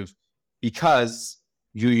expensive because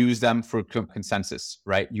you use them for consensus,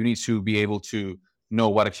 right? You need to be able to know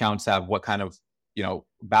what accounts have what kind of,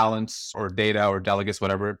 balance or data or delegates,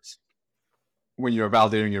 whatever, when you're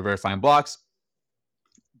validating your verifying blocks.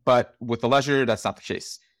 But with the ledger, that's not the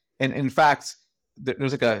case. And in fact,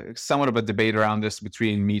 there's like a somewhat of a debate around this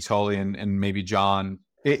between me, Tully, and maybe John.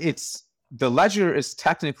 It's the ledger is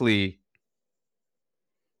technically,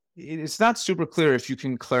 it's not super clear if you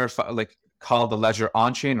can clarify, like call the ledger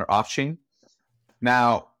on-chain or off-chain.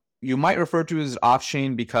 Now, you might refer to it as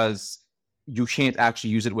off-chain because you can't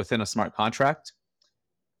actually use it within a smart contract.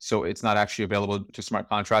 So it's not actually available to smart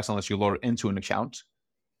contracts unless you load it into an account.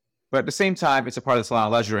 But at the same time, it's a part of the Solana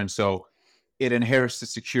ledger, and so it inherits the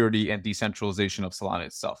security and decentralization of Solana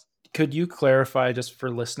itself. Could you clarify just for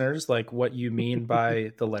listeners, like what you mean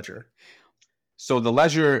by the ledger? So the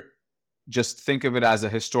ledger, just think of it as a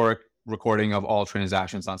historic recording of all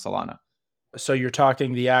transactions on Solana. So you're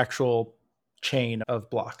talking the actual chain of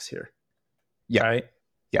blocks here. Yeah. Right?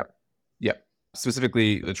 Yep.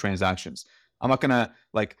 Specifically the transactions. I'm not gonna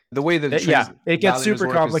like the way that it gets super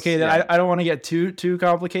complicated. Is, I don't want to get too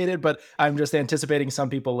complicated, but I'm just anticipating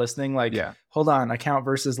some people listening like, hold on, account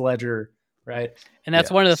versus ledger, right? And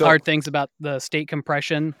that's one of the hard things about the state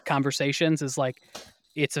compression conversations is like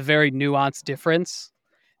it's a very nuanced difference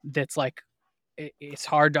that's like it's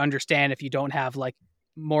hard to understand if you don't have like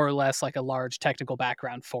more or less like a large technical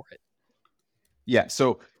background for it. Yeah.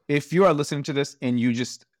 So if you are listening to this and you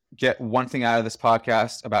just get one thing out of this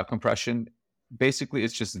podcast about compression, basically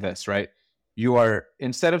it's just this, right? You are,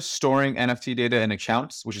 instead of storing NFT data in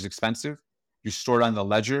accounts, which is expensive, you store it on the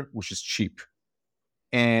ledger, which is cheap.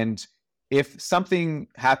 And if something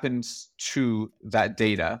happens to that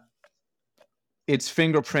data, its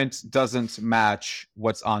fingerprint doesn't match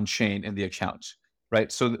what's on chain in the account,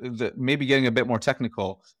 right? So maybe getting a bit more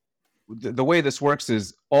technical, the way this works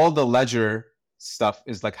is all the ledger stuff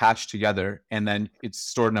is like hashed together, and then it's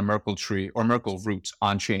stored in a Merkle tree or Merkle root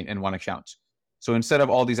on chain in one account. So instead of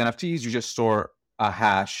all these NFTs, you just store a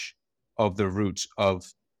hash of the root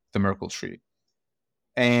of the Merkle tree.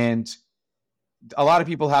 And a lot of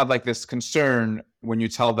people have like this concern when you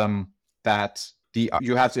tell them that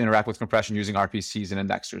you have to interact with compression using RPCs and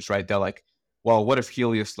indexers, right? They're like, well, what if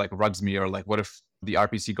Helius like rugs me, or like what if the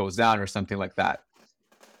RPC goes down or something like that?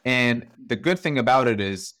 And the good thing about it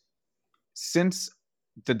is, since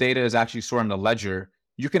the data is actually stored in the ledger,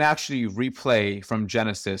 you can actually replay from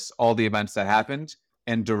Genesis all the events that happened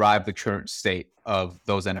and derive the current state of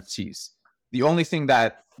those NFTs. The only thing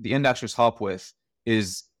that the indexers help with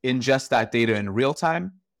is ingest that data in real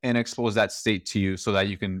time and expose that state to you so that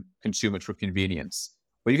you can consume it for convenience.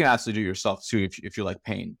 But you can actually do it yourself too if you like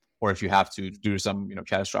pain, or if you have to do some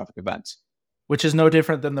catastrophic event. Which is no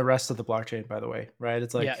different than the rest of the blockchain, by the way, right?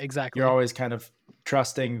 It's like, yeah, exactly. You're always kind of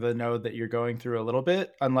trusting the node that you're going through a little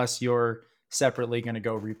bit, unless you're separately going to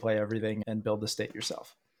go replay everything and build the state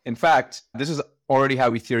yourself. In fact, this is already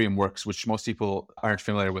how Ethereum works, which most people aren't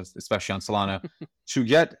familiar with, especially on Solana. To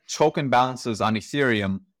get token balances on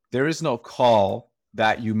Ethereum, there is no call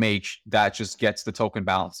that you make that just gets the token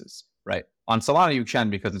balances, right? On Solana, you can,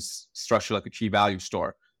 because it's structured like a key value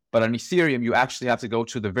store. But on Ethereum, you actually have to go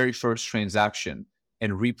to the very first transaction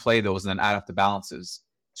and replay those and then add up the balances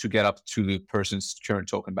to get up to the person's current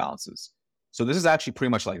token balances. So this is actually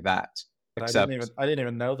pretty much like that. Except I didn't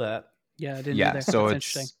even know that. Yeah, I didn't either. So that's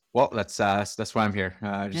it's interesting. Well, that's why I'm here.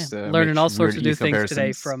 Learning all sorts of new things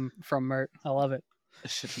today from Mert. I love it.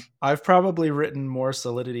 I've probably written more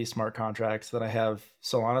Solidity smart contracts than I have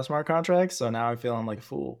Solana smart contracts, so now I'm feeling like a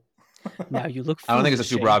fool. Now you look. I don't think it's a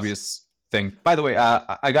super obvious thing. By the way,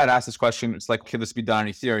 I got asked this question. It's like, could this be done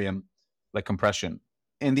on Ethereum, like compression?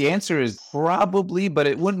 And the answer is probably, but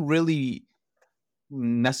it wouldn't really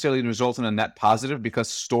necessarily result in a net positive, because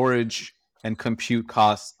storage and compute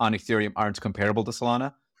costs on Ethereum aren't comparable to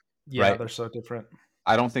Solana. Yeah, right? They're so different.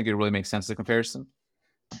 I don't think it really makes sense, the comparison.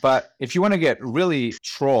 But if you want to get really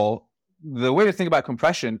troll, the way to think about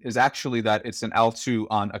compression is actually that it's an L2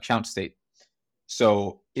 on account state.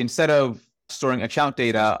 So instead of storing account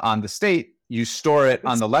data on the state, you store it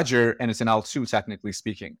on the ledger, and it's an L2 technically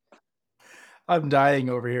speaking. I'm dying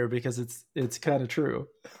over here because it's kind of true.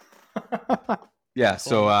 Yeah.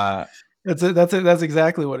 So that's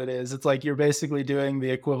exactly what it is. It's like you're basically doing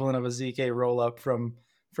the equivalent of a ZK rollup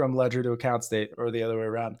from ledger to account state, or the other way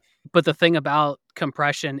around. But the thing about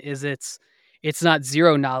compression is it's not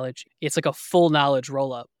zero knowledge. It's like a full knowledge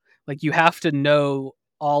rollup. Like you have to know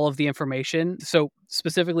all of the information. So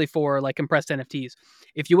specifically for like compressed NFTs,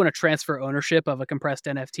 if you want to transfer ownership of a compressed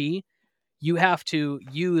NFT, you have to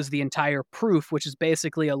use the entire proof, which is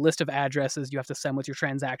basically a list of addresses you have to send with your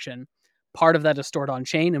transaction. Part of that is stored on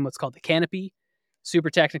chain in what's called the canopy.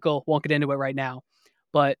 Super technical, won't get into it right now.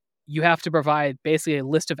 But you have to provide basically a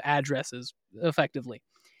list of addresses effectively.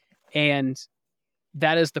 And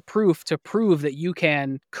that is the proof to prove that you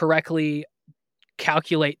can correctly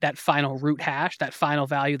calculate that final root hash, that final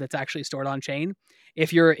value that's actually stored on chain.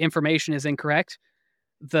 If your information is incorrect,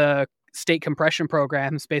 the state compression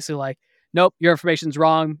program is basically like, nope, your information's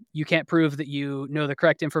wrong. You can't prove that you know the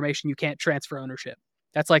correct information. You can't transfer ownership.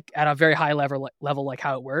 That's like at a very high level, like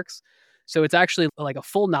how it works. So it's actually like a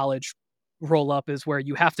full knowledge roll up is where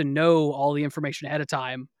you have to know all the information ahead of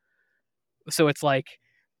time. So it's like,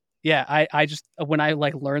 yeah, I just, when I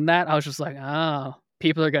like learned that, I was just like, oh,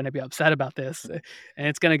 people are going to be upset about this, and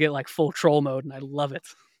it's going to get like full troll mode, and I love it.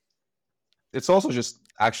 It's also just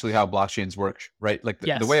actually how blockchains work, right? Like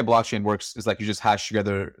the way a blockchain works is like you just hash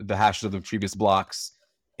together the hashes of the previous blocks.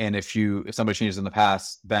 And if somebody changes in the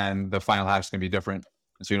past, then the final hash is going to be different.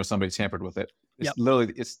 And so, somebody tampered with it. It's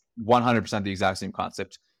literally, it's 100% the exact same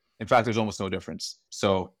concept. In fact, there's almost no difference.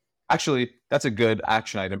 So actually, that's a good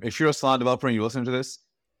action item. If you're a Solana developer and you listen to this,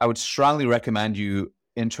 I would strongly recommend you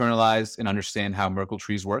internalize and understand how Merkle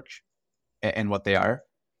trees work and what they are.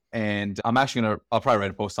 And I'm actually I'll probably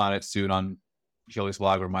write a post on it soon on Helius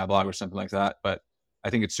blog or my blog or something like that. But I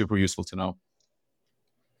think it's super useful to know.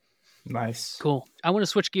 Nice. Cool. I want to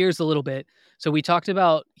switch gears a little bit. So we talked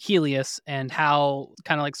about Helius and how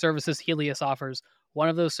kind of like services Helius offers, one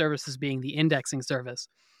of those services being the indexing service.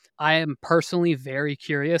 I am personally very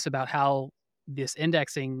curious about how this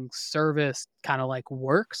indexing service kind of like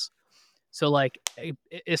works. So like,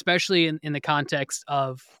 especially in the context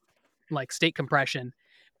of like state compression,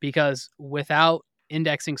 because without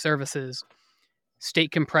indexing services,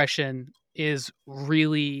 state compression is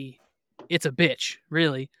really, it's a bitch,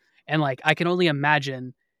 really. And like, I can only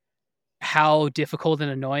imagine how difficult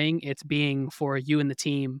and annoying it's being for you and the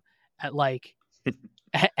team at like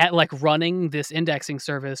running this indexing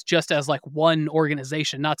service just as like one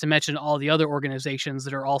organization, not to mention all the other organizations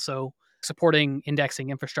that are also supporting indexing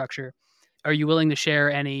infrastructure. Are you willing to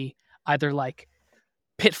share any either like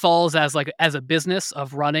pitfalls as a business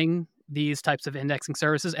of running these types of indexing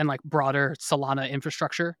services and like broader Solana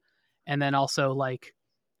infrastructure? And then also like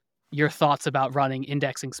your thoughts about running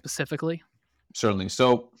indexing specifically? Certainly.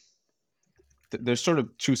 So there's sort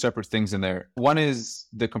of two separate things in there. One is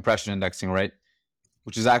the compression indexing, right?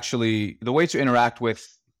 Which is actually the way to interact with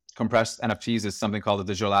compressed NFTs is something called the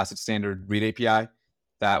Digital Asset Standard Read API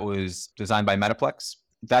that was designed by Metaplex.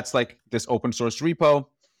 That's like this open source repo,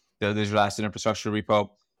 the Digital Asset Infrastructure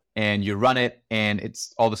repo, and you run it, and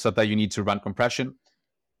it's all the stuff that you need to run compression.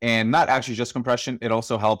 And not actually just compression. It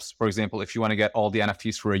also helps, for example, if you want to get all the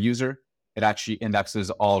NFTs for a user, it actually indexes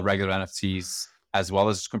all regular NFTs as well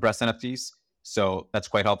as compressed NFTs. So that's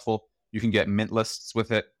quite helpful. You can get mint lists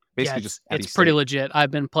with it. Basically, it's pretty legit.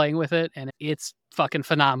 I've been playing with it, and it's fucking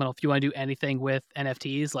phenomenal. If you want to do anything with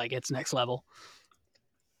NFTs, like it's next level.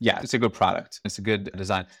 Yeah, it's a good product. It's a good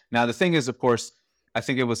design. Now, the thing is, of course, I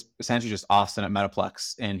think it was essentially just Austin at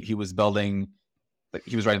Metaplex, and he was writing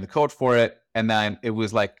the code for it, and then it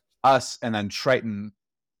was like us and then Triton,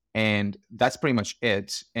 and that's pretty much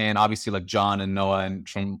it. And obviously, like John and Noah and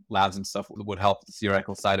from labs and stuff would help the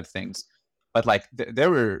theoretical side of things. But like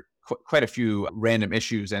there were quite a few random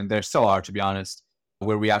issues, and there still are, to be honest,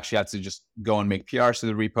 where we actually had to just go and make PRs to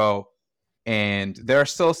the repo. And there are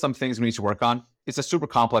still some things we need to work on. It's a super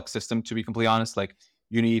complex system, to be completely honest. Like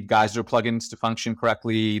you need Geyser plugins to function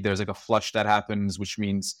correctly. There's like a flush that happens, which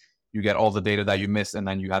means you get all the data that you missed, and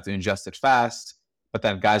then you have to ingest it fast. But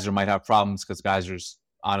then Geyser might have problems because Geyser's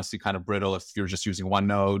honestly kind of brittle if you're just using one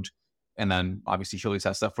node. And then obviously Helius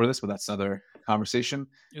has stuff for this, but that's another conversation.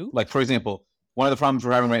 Ooh. Like, for example, one of the problems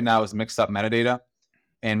we're having right now is mixed up metadata.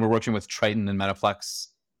 And we're working with Triton and Metaplex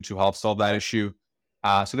to help solve that issue.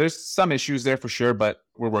 So there's some issues there for sure, but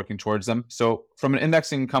we're working towards them. So from an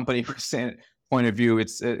indexing company point of view,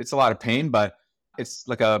 it's a lot of pain, but it's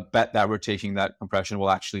like a bet that we're taking that compression will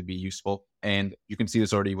actually be useful. And you can see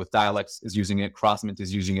this already with Dialects is using it, Crossmint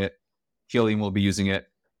is using it, Helium will be using it,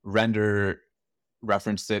 Render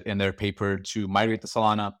referenced it in their paper to migrate to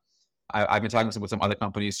Solana. I've been talking with some other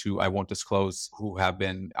companies who I won't disclose who have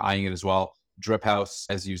been eyeing it as well. Drip House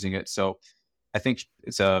is using it. So I think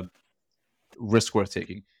it's a risk worth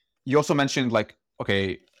taking. You also mentioned like,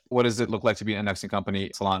 okay, what does it look like to be an indexing company,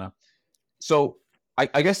 Solana? So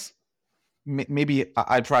I guess maybe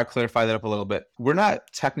I'd try to clarify that up a little bit. We're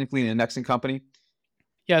not technically an indexing company.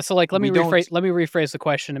 Yeah, so like let me rephrase the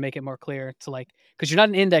question to make it more clear. To like, because you're not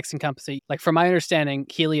an indexing company. Like from my understanding,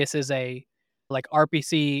 Helius is a like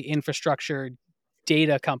RPC infrastructure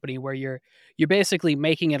data company where you're basically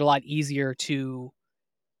making it a lot easier to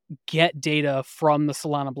get data from the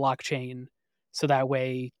Solana blockchain, so that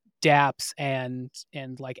way dApps and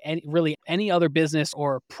like any other business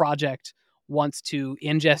or project wants to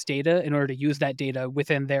ingest data in order to use that data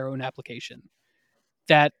within their own application.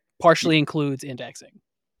 That partially includes indexing.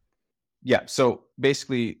 Yeah. So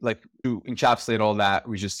basically, like to encapsulate all that,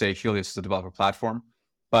 we just say Helius is a developer platform.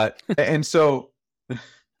 But and so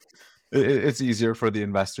it's easier for the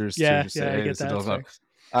investors to just say, hey, it's a developer.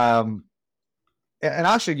 And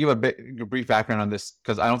I'll actually give a brief background on this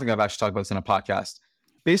because I don't think I've actually talked about this in a podcast.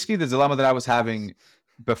 Basically, the dilemma that I was having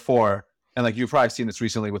before, and like you've probably seen this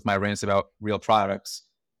recently with my rants about real products,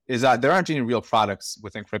 is that there aren't any real products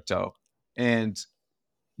within crypto. And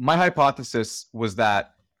my hypothesis was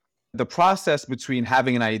that the process between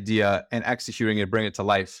having an idea and executing it, bring it to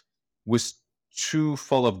life, was too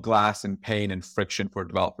full of glass and pain and friction for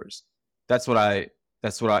developers. That's my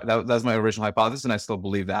original hypothesis, and I still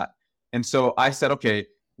believe that. And so I said, okay,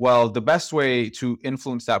 well, the best way to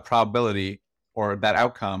influence that probability or that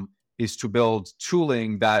outcome is to build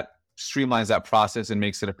tooling that streamlines that process and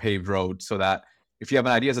makes it a paved road, so that if you have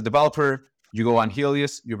an idea as a developer, you go on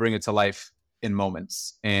Helius, you bring it to life in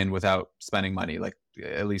moments and without spending money, like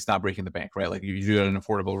at least not breaking the bank, right? Like you do it at an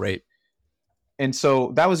affordable rate. And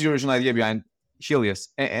so that was the original idea behind Helius.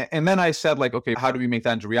 And then I said, like, okay, how do we make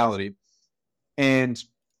that into reality? And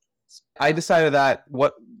I decided that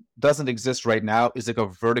what doesn't exist right now is like a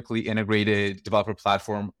vertically integrated developer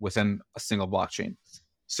platform within a single blockchain.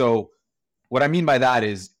 So what I mean by that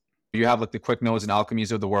is you have like the QuickNodes and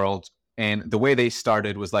Alchemies of the world. And the way they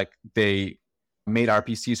started was like they made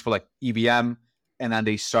RPCs for like EVM, and then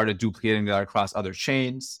they started duplicating that across other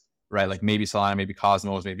chains, right? Like maybe Solana, maybe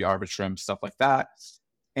Cosmos, maybe Arbitrum, stuff like that.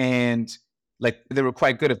 And like they were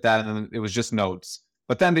quite good at that. And then it was just nodes.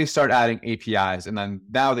 But then they start adding APIs, and then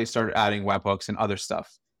now they start adding webhooks and other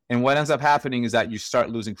stuff. And what ends up happening is that you start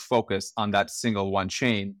losing focus on that single one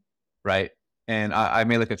chain, right? And I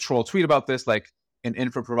made like a troll tweet about this, like an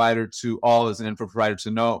infra provider to all is an infra provider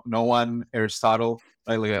to no one, Aristotle,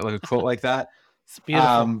 right? Like a quote like that. It's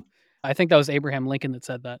beautiful. I think that was Abraham Lincoln that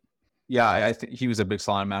said that. Yeah, I think he was a big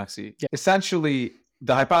Solana maxi. Yeah. Essentially,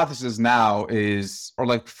 the hypothesis now is, or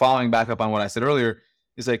like following back up on what I said earlier,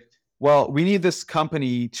 is like, well, we need this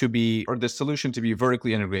company to be, or this solution to be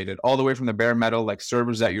vertically integrated all the way from the bare metal, like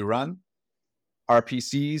servers that you run,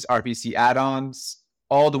 RPCs, RPC add-ons,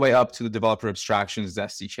 all the way up to the developer abstractions,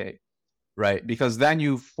 SDK, right? Because then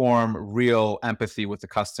you form real empathy with the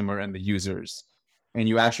customer and the users, and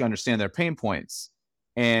you actually understand their pain points.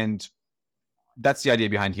 And that's the idea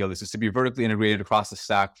behind Helius, is to be vertically integrated across the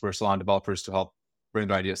stack for Solana developers to help bring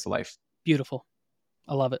their ideas to life. Beautiful.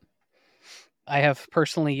 I love it. I have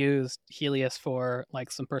personally used Helius for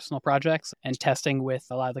like some personal projects and testing with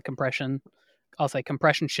a lot of the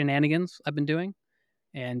compression shenanigans I've been doing.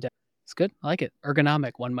 And it's good. I like it.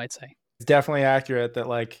 Ergonomic, one might say. It's definitely accurate that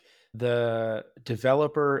like the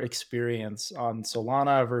developer experience on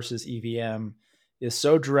Solana versus EVM is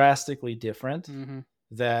so drastically different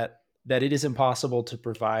that it is impossible to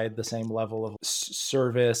provide the same level of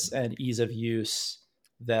service and ease of use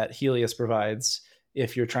that Helius provides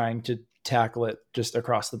if you're trying to tackle it just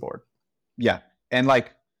across the board. Yeah. And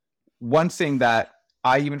like one thing that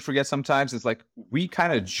I even forget sometimes is like we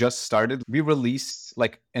kind of just started. We released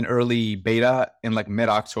like an early beta in like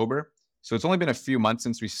mid-October. So it's only been a few months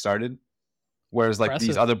since we started. Whereas like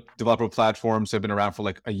these other developer platforms have been around for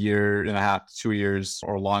like a year and a half, 2 years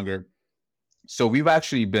or longer. So we've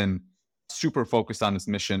actually been super focused on this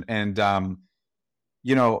mission. And,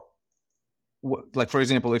 you know, like, for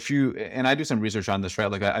example, if you, and I do some research on this,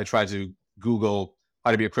 right? Like I try to Google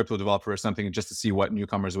how to be a crypto developer or something just to see what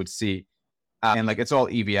newcomers would see. And like, it's all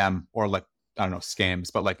EVM or like, I don't know,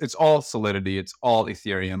 scams, but like, it's all Solidity, it's all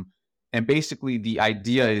Ethereum. And basically the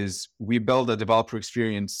idea is we build a developer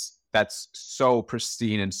experience that's so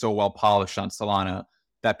pristine and so well polished on Solana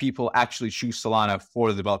that people actually choose Solana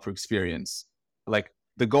for the developer experience. Like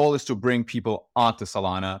the goal is to bring people onto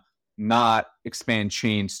Solana, not expand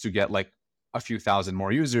chains to get like a few thousand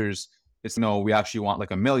more users. It's no, we actually want like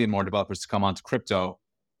 1 million more developers to come onto crypto,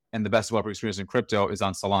 and the best developer experience in crypto is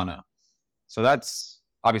on Solana. So that's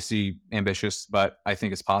obviously ambitious, but I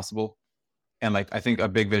think it's possible. And like I think a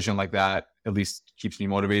big vision like that at least keeps me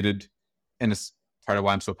motivated, and it's part of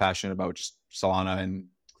why I'm so passionate about just Solana and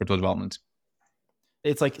crypto development.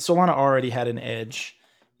 It's like Solana already had an edge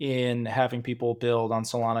in having people build on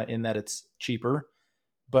Solana in that it's cheaper.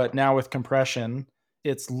 But now with compression,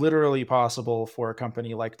 it's literally possible for a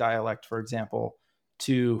company like Dialect, for example,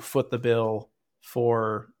 to foot the bill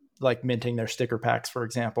for like minting their sticker packs, for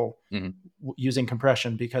example, using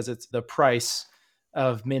compression, because it's the price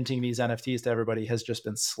of minting these NFTs to everybody has just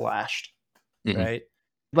been slashed, right?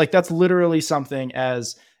 Like that's literally something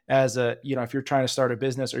as a, you know, if you're trying to start a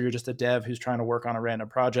business or you're just a dev who's trying to work on a random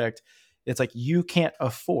project, it's like you can't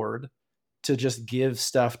afford to just give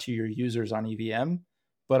stuff to your users on EVM.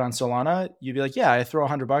 But on Solana, you'd be like, yeah, I throw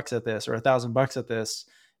 $100 at this or $1,000 at this,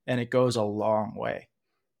 and it goes a long way.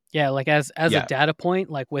 Yeah, like as a data point,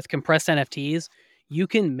 like with compressed NFTs, you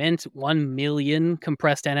can mint 1 million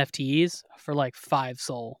compressed NFTs for like 5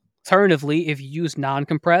 SOL. Alternatively, if you use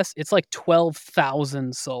non-compressed, it's like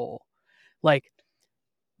 12,000 SOL. Like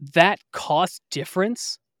that cost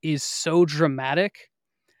difference is so dramatic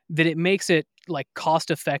that it makes it like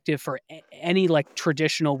cost effective for any like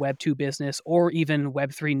traditional Web 2 business or even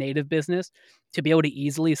Web 3 native business to be able to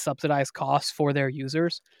easily subsidize costs for their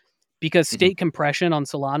users, because state compression on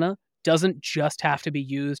Solana doesn't just have to be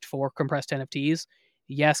used for compressed NFTs.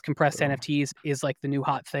 Yes, compressed NFTs is like the new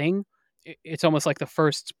hot thing. It's almost like the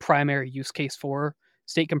first primary use case for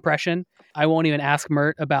state compression. I won't even ask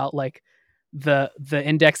Mert about like the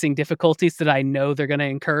indexing difficulties that I know they're going to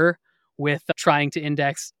incur with trying to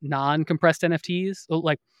index non-compressed NFTs,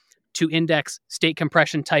 like to index state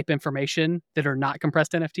compression type information that are not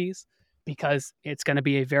compressed NFTs, because it's going to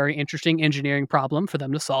be a very interesting engineering problem for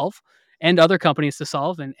them to solve and other companies to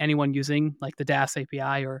solve, and anyone using like the DAS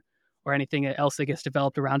API or anything else that gets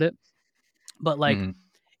developed around it. But like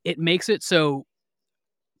it makes it so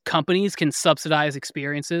companies can subsidize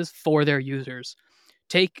experiences for their users.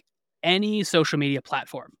 Take any social media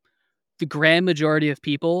platform. The grand majority of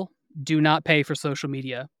people do not pay for social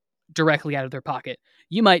media directly out of their pocket.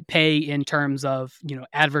 You might pay in terms of, you know,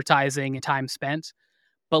 advertising and time spent,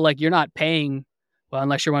 but like you're not paying, well,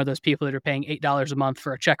 unless you're one of those people that are paying $8 a month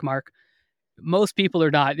for a check mark. Most people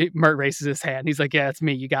are not. Mert raises his hand. He's like, yeah, it's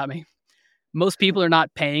me. You got me. Most people are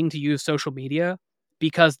not paying to use social media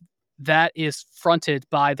because that is fronted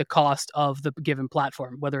by the cost of the given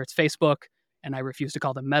platform, whether it's Facebook, and I refuse to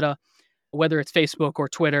call them Meta, whether it's Facebook or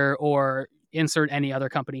Twitter or insert any other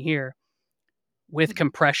company here. With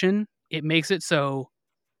compression, it makes it so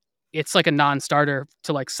it's like a non-starter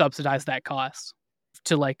to like subsidize that cost,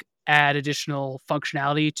 to like add additional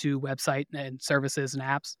functionality to website and services and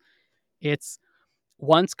apps. It's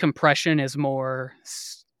once compression is more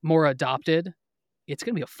adopted, it's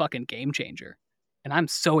going to be a fucking game changer. And I'm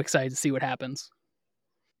so excited to see what happens.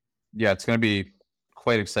 Yeah, it's going to be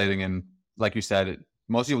quite exciting. And like you said,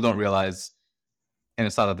 most people don't realize, and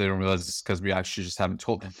it's not that they don't realize, it's because we actually just haven't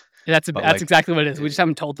told them. That's exactly what it is. We just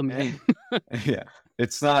haven't told them yet. Yeah.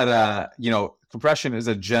 It's not, compression is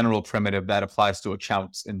a general primitive that applies to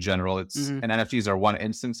accounts in general. It's and NFTs are one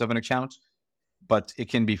instance of an account, but it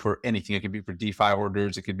can be for anything. It can be for DeFi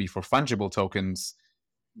orders. It could be for fungible tokens.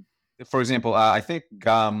 For example, I think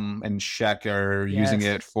Gum and Sheck are using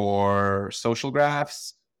it for social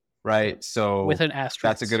graphs, right? So with an asterisk.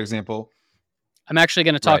 That's a good example. I'm actually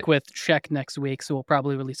going to talk with Sheck next week, so we'll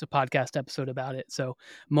probably release a podcast episode about it. So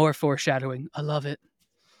more foreshadowing. I love it.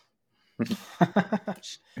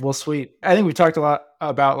 Well, sweet. I think we've talked a lot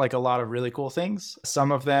about like a lot of really cool things.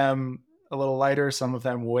 Some of them a little lighter, some of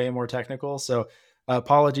them way more technical. So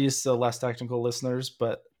apologies to less technical listeners,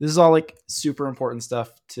 but this is all like super important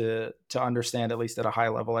stuff to understand, at least at a high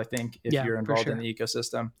level, I think, if you're involved in the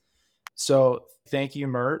ecosystem. So thank you,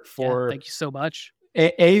 Mert, for thank you so much.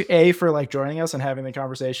 A for like joining us and having the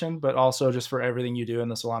conversation, but also just for everything you do in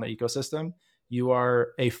the Solana ecosystem. You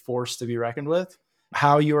are a force to be reckoned with.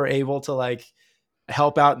 How you are able to like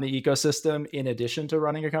help out in the ecosystem in addition to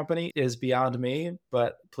running a company is beyond me,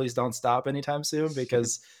 but please don't stop anytime soon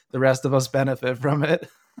because the rest of us benefit from it.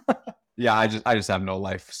 Yeah, I just have no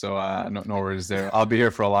life, so no worries there. I'll be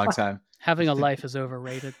here for a long time. Having a life is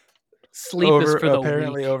overrated. Sleep is for the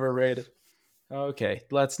apparently weak. Overrated. Okay,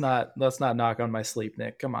 let's not knock on my sleep,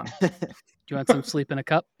 Nick. Come on. Do you want some sleep in a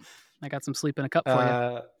cup? I got some sleep in a cup for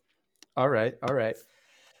you. All right.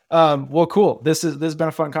 Well, cool. This has been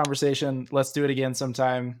a fun conversation. Let's do it again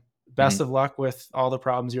sometime. best of luck with all the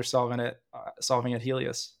problems you're solving at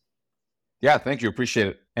Helius. Yeah, thank you. Appreciate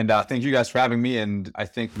it. And thank you guys for having me. And I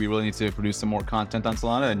think we really need to produce some more content on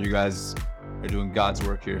Solana, and you guys are doing God's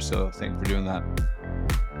work here. So thank you for doing that.